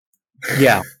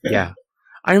 Yeah. Yeah.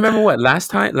 I remember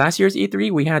last year's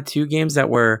E3 we had 2 games that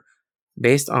were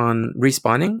based on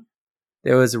respawning.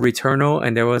 There was Returnal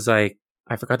and there was like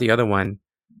I forgot the other one,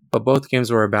 but both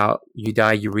games were about you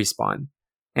die, you respawn,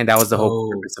 and that was the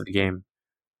whole purpose of the game.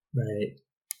 Right.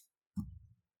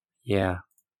 Yeah.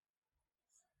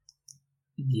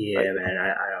 Yeah, man.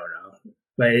 I don't know,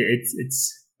 but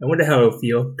it's. I wonder how it'll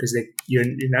feel because like you're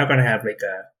not gonna have like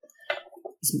a.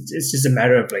 It's just a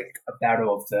matter of like a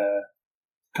battle of the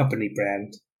company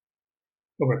brand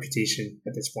or reputation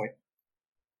at this point.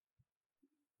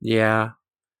 Yeah.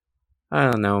 I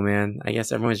don't know, man. I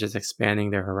guess everyone's just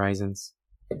expanding their horizons.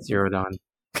 Zero Dawn.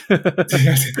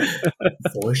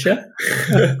 Forsha?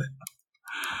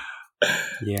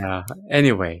 Yeah.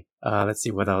 Anyway, let's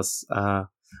see what else.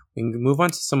 We can move on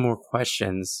to some more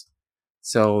questions.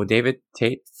 So David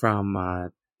Tate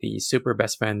from the Super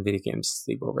Best Friend Video Games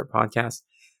Sleepover podcast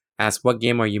asked, "What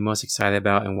game are you most excited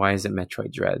about, and why is it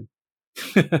Metroid Dread?"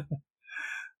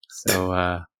 So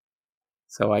I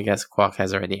guess Quack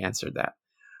has already answered that.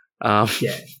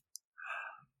 Yeah.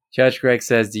 Judge Greg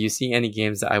says, "Do you see any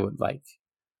games that I would like?"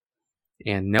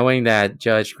 And knowing that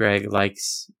Judge Greg doesn't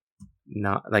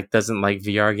like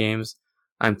VR games,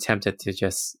 I'm tempted to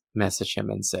just message him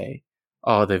and say,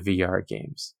 all the VR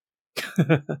games.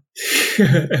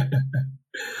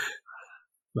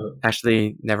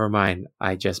 Actually, never mind.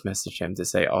 I just messaged him to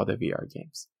say all the VR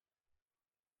games.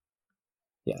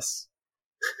 Yes.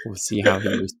 We'll see how he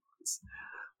responds.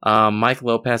 Mike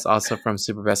Lopez, also from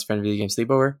Super Best Friend Video Game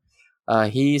Sleepover.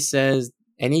 He says,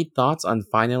 any thoughts on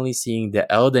finally seeing the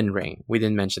Elden Ring? We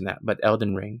didn't mention that, but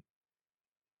Elden Ring.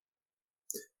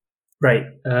 Right.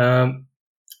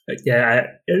 Yeah,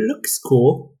 it looks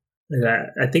cool.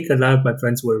 I think a lot of my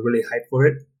friends were really hyped for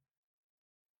it,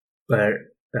 but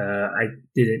I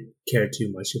didn't care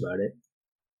too much about it.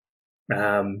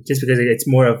 Just because it's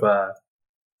more of a.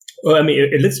 Well, I mean,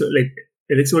 it looks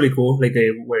really cool. Like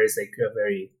where it's like a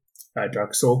very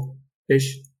Dark Soul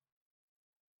ish.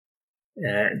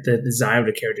 The design of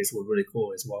the characters were really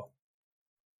cool as well.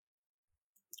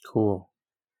 Cool.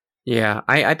 Yeah,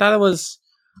 I thought it was.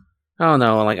 I don't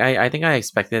know. Like I think I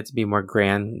expected it to be more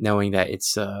grand, knowing that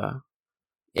it's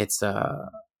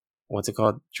what's it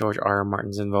called? George R.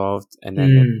 Martin's involved, and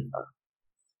then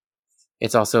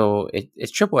it's also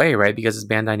it's AAA, right? Because it's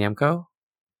Bandai Namco.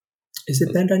 Is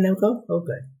it Bandai Namco?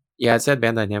 Okay. Yeah, it said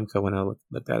Bandai Namco when I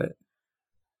looked at it.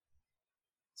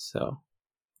 So,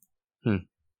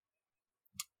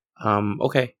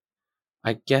 okay.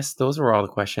 I guess those were all the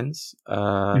questions.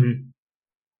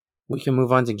 We can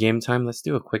move on to game time. Let's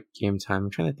do a quick game time.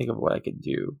 I'm trying to think of what I could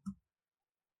do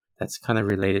that's kind of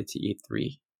related to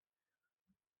E3.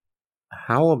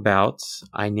 How about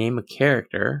I name a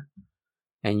character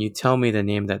and you tell me the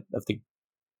name of the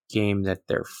game that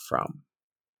they're from?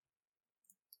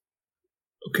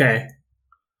 Okay.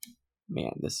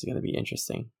 Man, this is going to be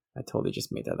interesting. I totally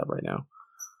just made that up right now.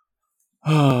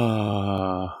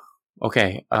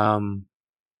 Okay.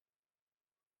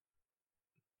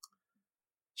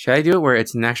 Should I do it where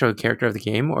it's an actual character of the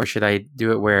game, or should I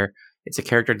do it where it's a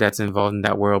character that's involved in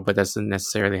that world but doesn't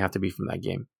necessarily have to be from that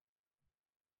game?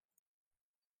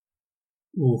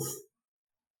 Oof.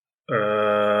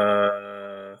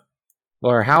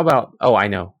 Or how about... Oh, I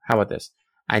know. How about this?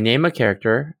 I name a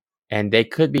character, and they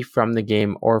could be from the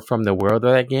game or from the world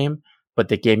of that game, but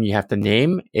the game you have to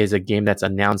name is a game that's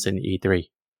announced in E3.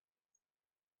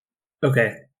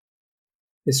 Okay.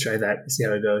 Let's try that. See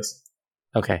how it goes.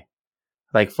 Okay.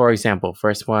 Like, for example,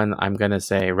 first one, I'm going to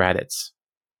say Raditz.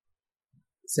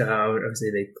 So I would say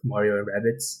like Mario and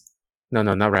Rabbids? No,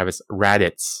 not Rabbits.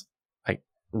 Raditz. Like,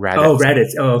 Raditz. Oh, Raditz.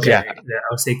 Oh, okay. Yeah.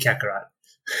 I'll say Kakarot.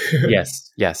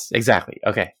 Yes, exactly.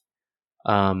 Okay.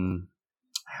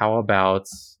 How about...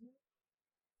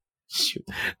 Shoot.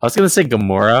 I was going to say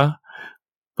Gamora,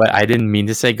 but I didn't mean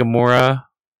to say Gamora,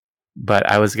 but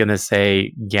I was going to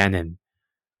say Ganon.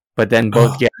 but then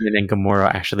both Oh, Ganon and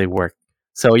Gamora actually work.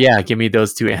 So yeah, give me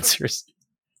those two answers.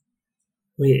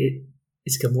 wait,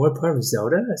 is Gamora part of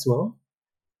Zelda as well?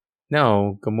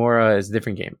 No, Gamora is a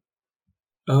different game.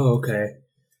 Oh, okay.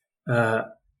 Uh,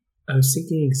 I was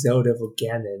thinking Zelda for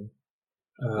Ganon,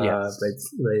 Yes.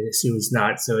 but I assume it's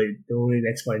not. So the only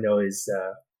next one I know is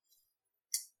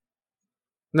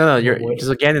No, you're what?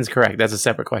 so Ganon's correct. That's a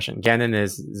separate question. Ganon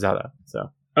is Zelda. So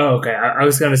Oh, okay. I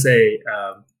was gonna say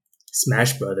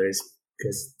Smash Brothers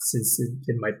because since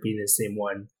it might be the same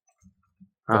one.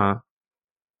 uh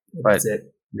That's but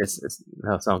it. this is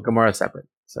no, so Gamora's separate.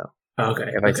 So Oh,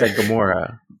 okay. if I said Okay.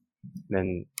 Gamora,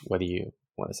 then what do you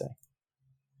want to say?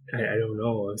 I don't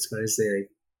know. I was gonna say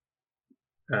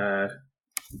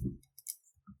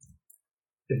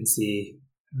let's see.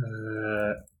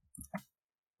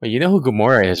 Well, you know who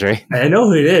Gamora is, right? I know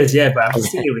who it is, yeah, but I was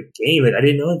thinking of a game. Like I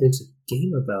didn't know there's a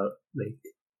game about like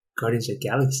Guardians of the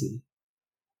Galaxy.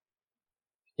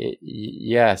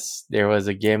 Yes, there was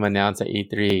a game announced at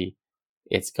E3.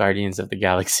 It's Guardians of the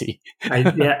Galaxy. I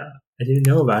didn't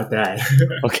know about that.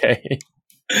 Okay.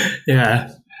 Yeah.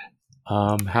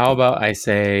 How about I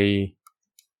say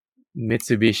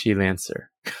Mitsubishi Lancer?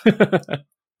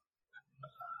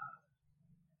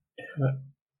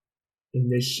 In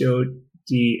the show,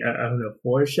 I don't know,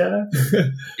 Porsche.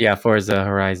 Yeah, Forza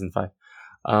Horizon 5.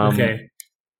 Okay.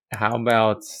 How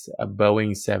about a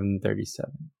Boeing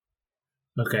 737?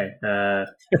 Okay.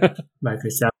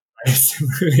 Microsoft Flight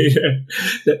Simulator.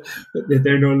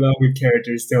 They're no longer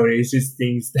characters, so it's just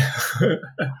things that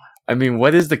I mean,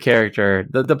 what is the character?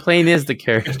 The plane is the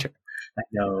character. I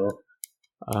know.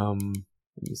 Let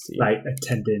me see. Flight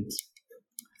attendant.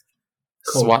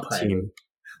 SWAT co-pilot. team.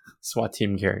 SWAT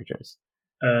team characters.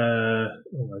 Oh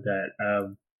my god.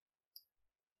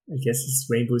 I guess it's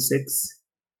Rainbow Six.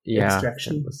 Yeah.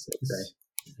 Extraction? Rainbow Six.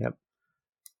 Okay. Yep.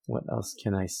 What else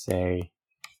can I say?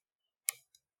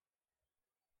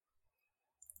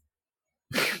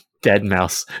 Dead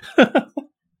Mouse.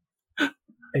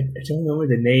 I don't remember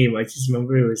the name. I just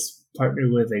remember it was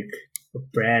partnered with like a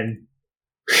brand.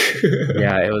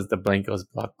 Yeah, it was the Blankos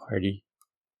Block Party.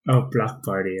 Oh, Block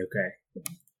Party. Okay.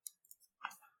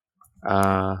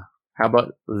 How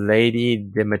about Lady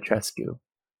Dimitrescu?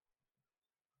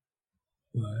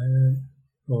 What?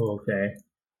 Oh, okay.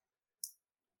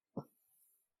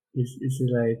 Is it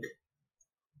like?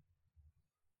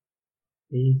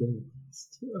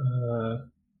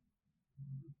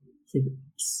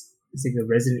 Is it a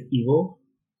Resident Evil?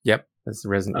 Yep, that's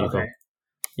Resident Okay. Evil.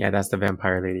 Yeah, that's the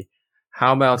vampire lady.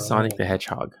 How about Oh. Sonic the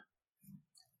Hedgehog?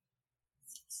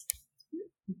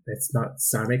 That's not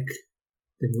Sonic,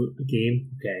 the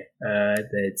game. Okay.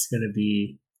 That's gonna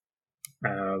be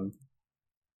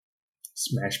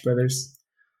Smash Brothers.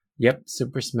 Yep,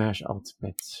 Super Smash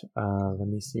Ultimate. Let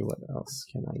me see what else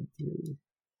can I do.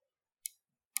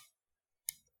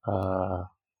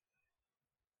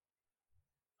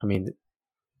 I mean,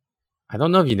 I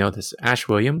don't know if you know this. Ash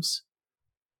Williams.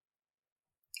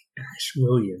 Ash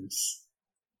Williams.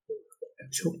 I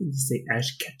was hoping to say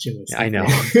Ash Ketchum or I something. know.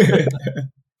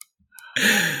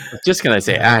 I was just gonna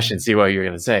say Ash and see what you were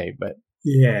gonna say, but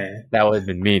Yeah, that would have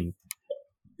been mean.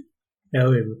 that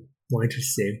would be more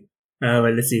interesting.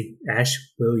 But let's see. Ash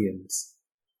Williams.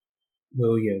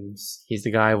 He's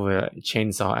the guy with a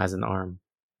chainsaw as an arm.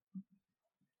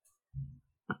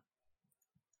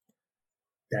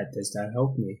 That does not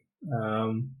help me.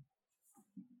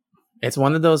 It's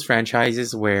one of those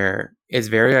franchises where it's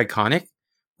very iconic,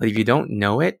 but if you don't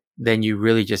know it, then you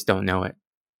really just don't know it.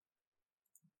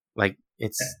 Like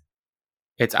it's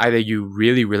either you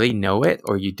really, really know it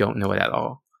or you don't know it at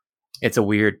all. It's a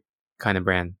weird kind of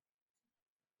brand.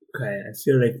 Okay, I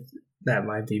feel like that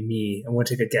might be me. I want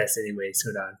to take a guess anyway.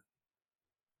 Hold on.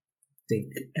 Think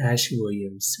Ash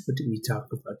Williams. What did we talk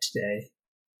about today?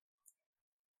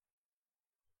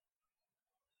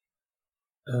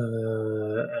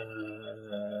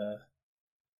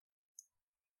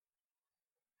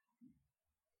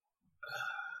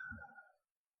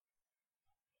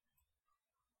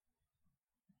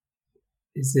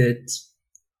 Is it?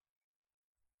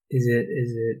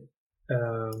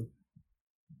 I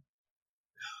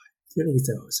feel like it's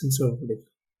some sort of like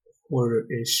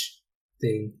horror-ish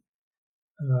thing.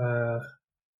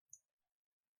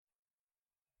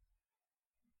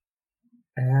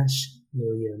 Ash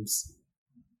Williams.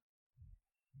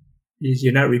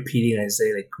 You're not repeating and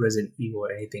say like Resident Evil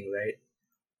or anything, right?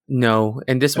 No,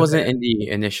 and this wasn't Okay. in the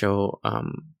initial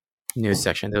news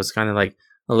section. It was kind of like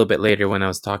a little bit later when I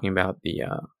was talking about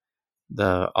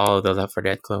the all of the Left 4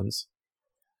 Dead clones.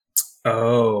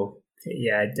 Oh, okay,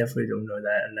 yeah, I definitely don't know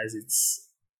that unless it's.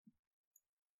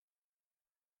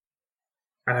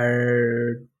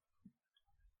 Arcadius,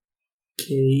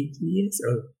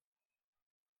 or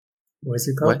what's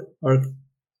it What? called? No,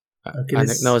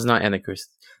 Arcadis? it's not Antichrist.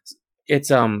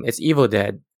 It's Evil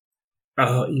Dead.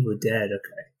 Oh, Evil Dead.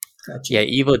 Okay, gotcha. Yeah,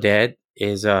 Evil Dead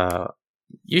is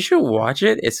you should watch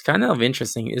it. It's kind of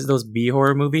interesting. It's those B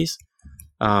horror movies.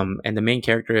 And the main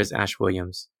character is Ash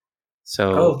Williams. Oh,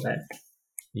 So okay.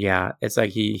 yeah, it's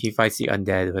like he fights the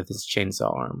undead with his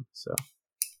chainsaw arm. So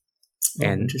Oh,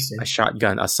 and interesting. a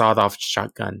shotgun, a sawed-off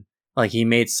shotgun. Like he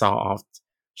made saw-off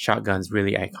shotguns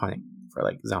really iconic for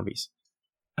like zombies.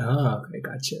 Oh, okay,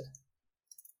 gotcha.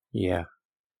 Yeah,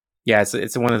 yeah.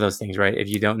 It's one of those things, right? If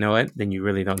you don't know it, then you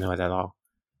really don't know it at all.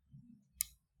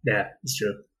 Yeah, it's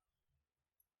true.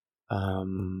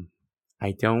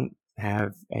 I don't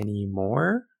have any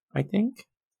more. I think.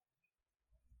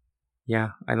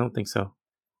 Yeah, I don't think so.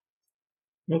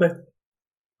 Okay.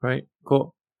 Right.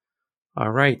 Cool.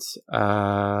 All right.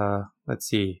 Let's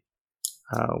see.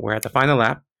 We're at the final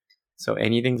lap. So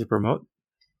anything to promote?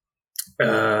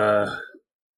 When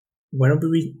are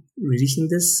we releasing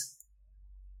this?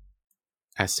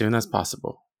 As soon as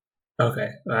possible. Okay,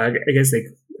 I guess like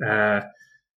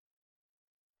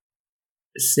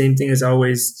same thing as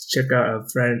always. Check out a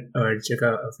friend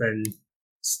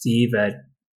Steve at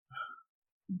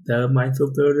the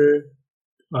Mindful Builder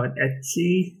on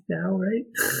Etsy now, right?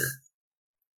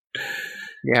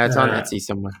 Yeah, it's on Etsy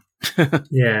somewhere.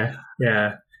 Yeah.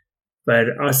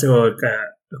 But also a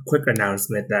quick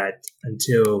announcement that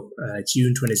until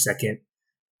June 22nd,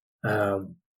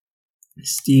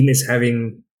 Steam is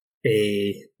having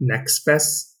a Next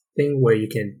Fest thing where you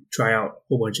can try out a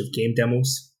whole bunch of game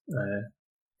demos.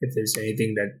 If there's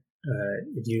anything that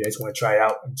if you guys want to try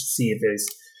out and see if there's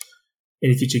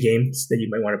any future games that you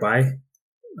might want to buy,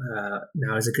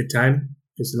 now is a good time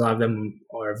because a lot of them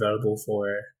are available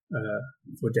for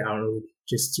download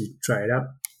just to try it out.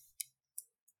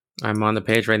 I'm on the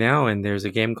page right now, and there's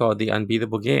a game called The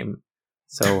Unbeatable Game.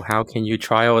 So how can you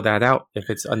trial that out if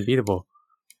it's unbeatable?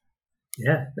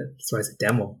 Yeah, that's why it's a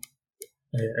demo.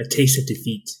 A taste of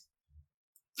defeat.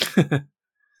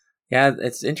 Yeah,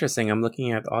 it's interesting. I'm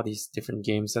looking at all these different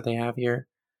games that they have here.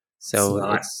 So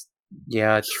it's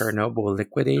Chernobyl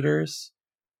Liquidators.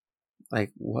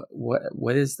 Like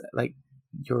what is that? Like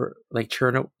you're like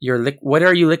Chernobyl. What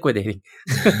are you liquidating?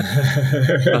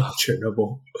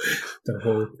 Chernobyl, the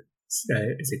whole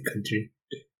is a country,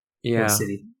 yeah, whole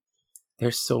city.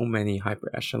 There's so many Hyper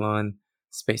Echelon,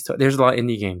 Space. There's a lot of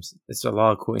indie games. There's a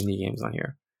lot of cool indie games on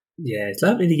here. Yeah, it's a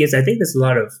lot of indie games. I think there's a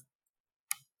lot of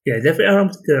definitely. I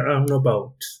don't know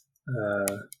about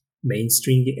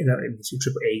mainstream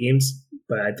AAA games,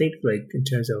 but I think like in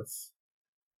terms of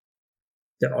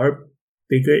there are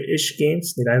bigger-ish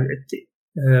games.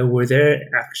 Were there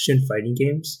action fighting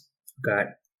games?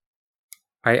 Forgot.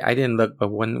 I didn't look, but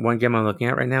one game I'm looking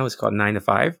at right now is called 9 to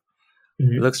 5.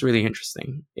 Mm-hmm. It looks really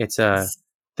interesting. It's a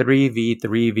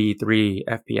 3v3v3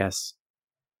 FPS.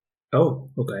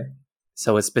 Oh, okay.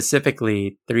 So it's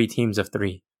specifically 3 teams of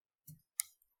 3.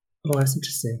 Oh, that's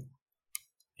interesting.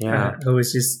 Yeah. I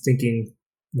was just thinking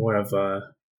more of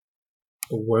a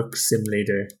work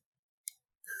simulator.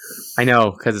 I know,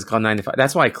 because it's called 9 to 5.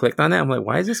 That's why I clicked on it. I'm like,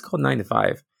 why is this called 9 to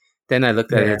 5? Then I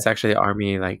looked at it. It's actually an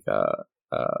army like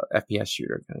FPS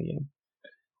shooter kind of game.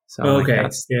 So I'm like,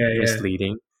 that's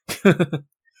misleading.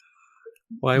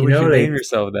 Why would you name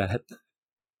yourself that?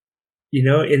 In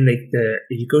like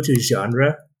if you go to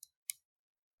genre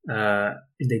in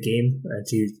the game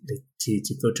to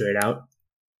filter it out,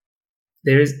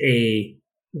 there's a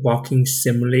walking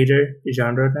simulator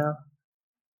genre now.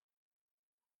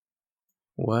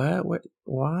 What?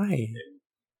 Why?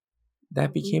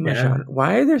 That became a genre.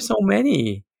 Why are there so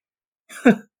many?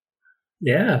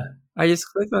 Yeah. I just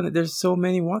clicked on it. There's so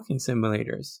many walking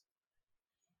simulators.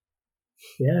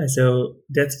 Yeah, so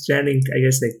Death Stranding, I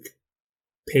guess, like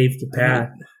paved the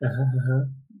path.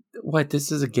 What?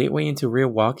 This is a gateway into real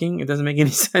walking? It doesn't make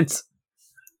any sense.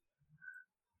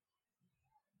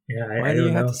 Yeah, why do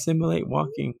you have to simulate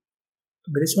walking?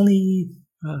 But it's only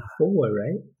 4,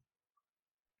 right?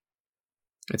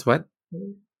 It's what?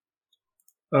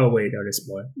 Oh wait, no, there's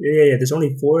more. Yeah. There's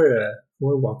only 4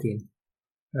 walking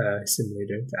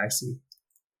simulator that I see.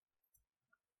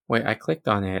 Wait, I clicked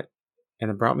on it,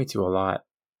 and it brought me to a lot.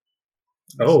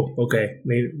 Oh, okay.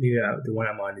 Maybe the one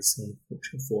I'm on is only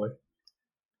 4.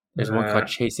 There's one called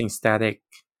Chasing Static.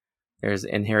 There's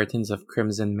Inheritance of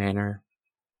Crimson Manor.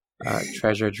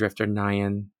 Treasure Drifter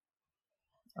Nyan.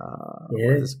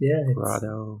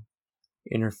 Grotto.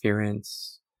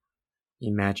 Interference.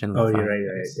 Imagine. Oh, you're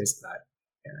right. There's that.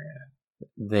 Yeah.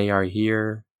 They Are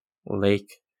Here.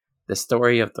 Lake. The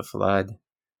Story of the Flood.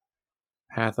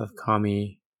 Path of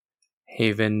Kami,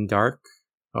 Haven Dark,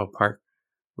 Park,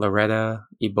 Loretta,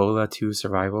 Ebola 2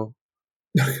 Survival.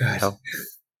 Oh god. Hell.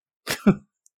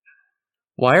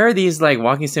 Why are these like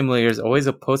walking simulators always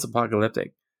a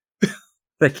post-apocalyptic?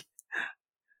 Like,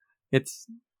 it's.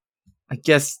 I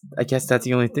guess that's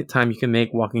the only time you can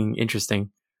make walking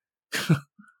interesting.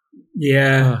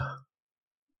 Yeah.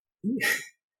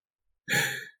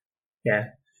 Yeah.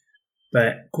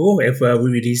 But cool. If we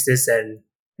release this and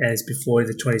it's before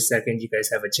the 22nd, you guys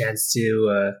have a chance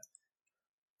to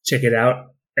check it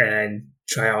out and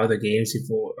try all the games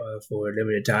before for a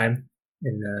limited time.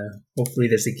 And hopefully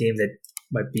there's a game that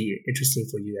might be interesting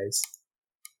for you guys.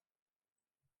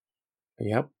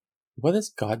 Yep. What is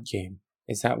God Game?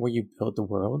 Is that where you build the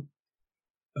world?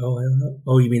 Oh, I don't know.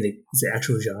 Oh, you mean is the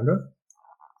actual genre?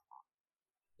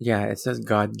 Yeah, it says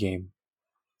God Game.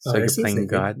 So you're that seems playing like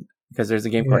it. God. Because there's a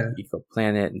game called Eco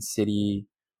Planet and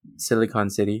Silicon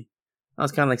City. Oh,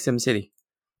 it's kind of like Sim City.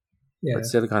 Yeah. But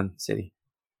Silicon City.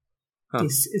 Huh.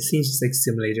 It seems just like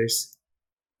simulators.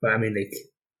 But I mean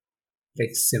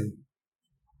like sim.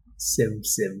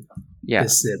 Yeah. The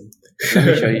sim. Let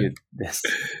me show you this.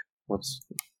 Whoops.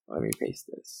 Let me paste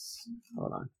this.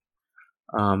 Hold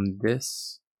on.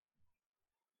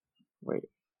 Wait.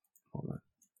 Hold on.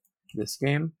 This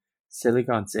game,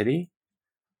 Silicon City,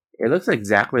 it looks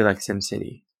exactly like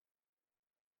SimCity.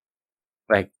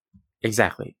 Like,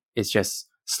 exactly. It's just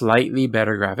slightly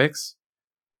better graphics,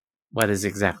 but it's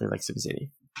exactly like SimCity.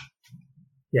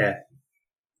 Yeah.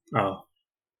 Oh.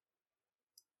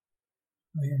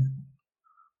 Oh, yeah.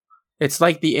 It's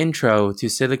like the intro to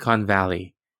Silicon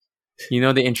Valley. You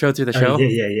know the intro to the show?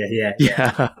 Yeah.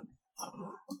 Yeah.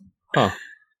 Huh.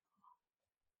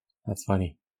 That's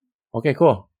funny. Okay,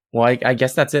 cool. Well, I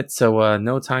guess that's it. So,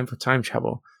 no time for time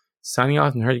travel. Signing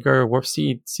off, Nerdiger, Warp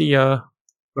Seed. See ya.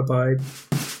 Bye-bye.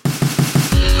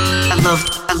 I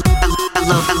loved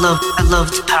Power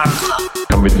Glove.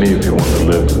 Come with me if you want to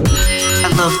live. I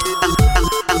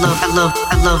loved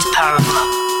Power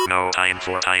Glove. No time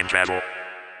for time travel.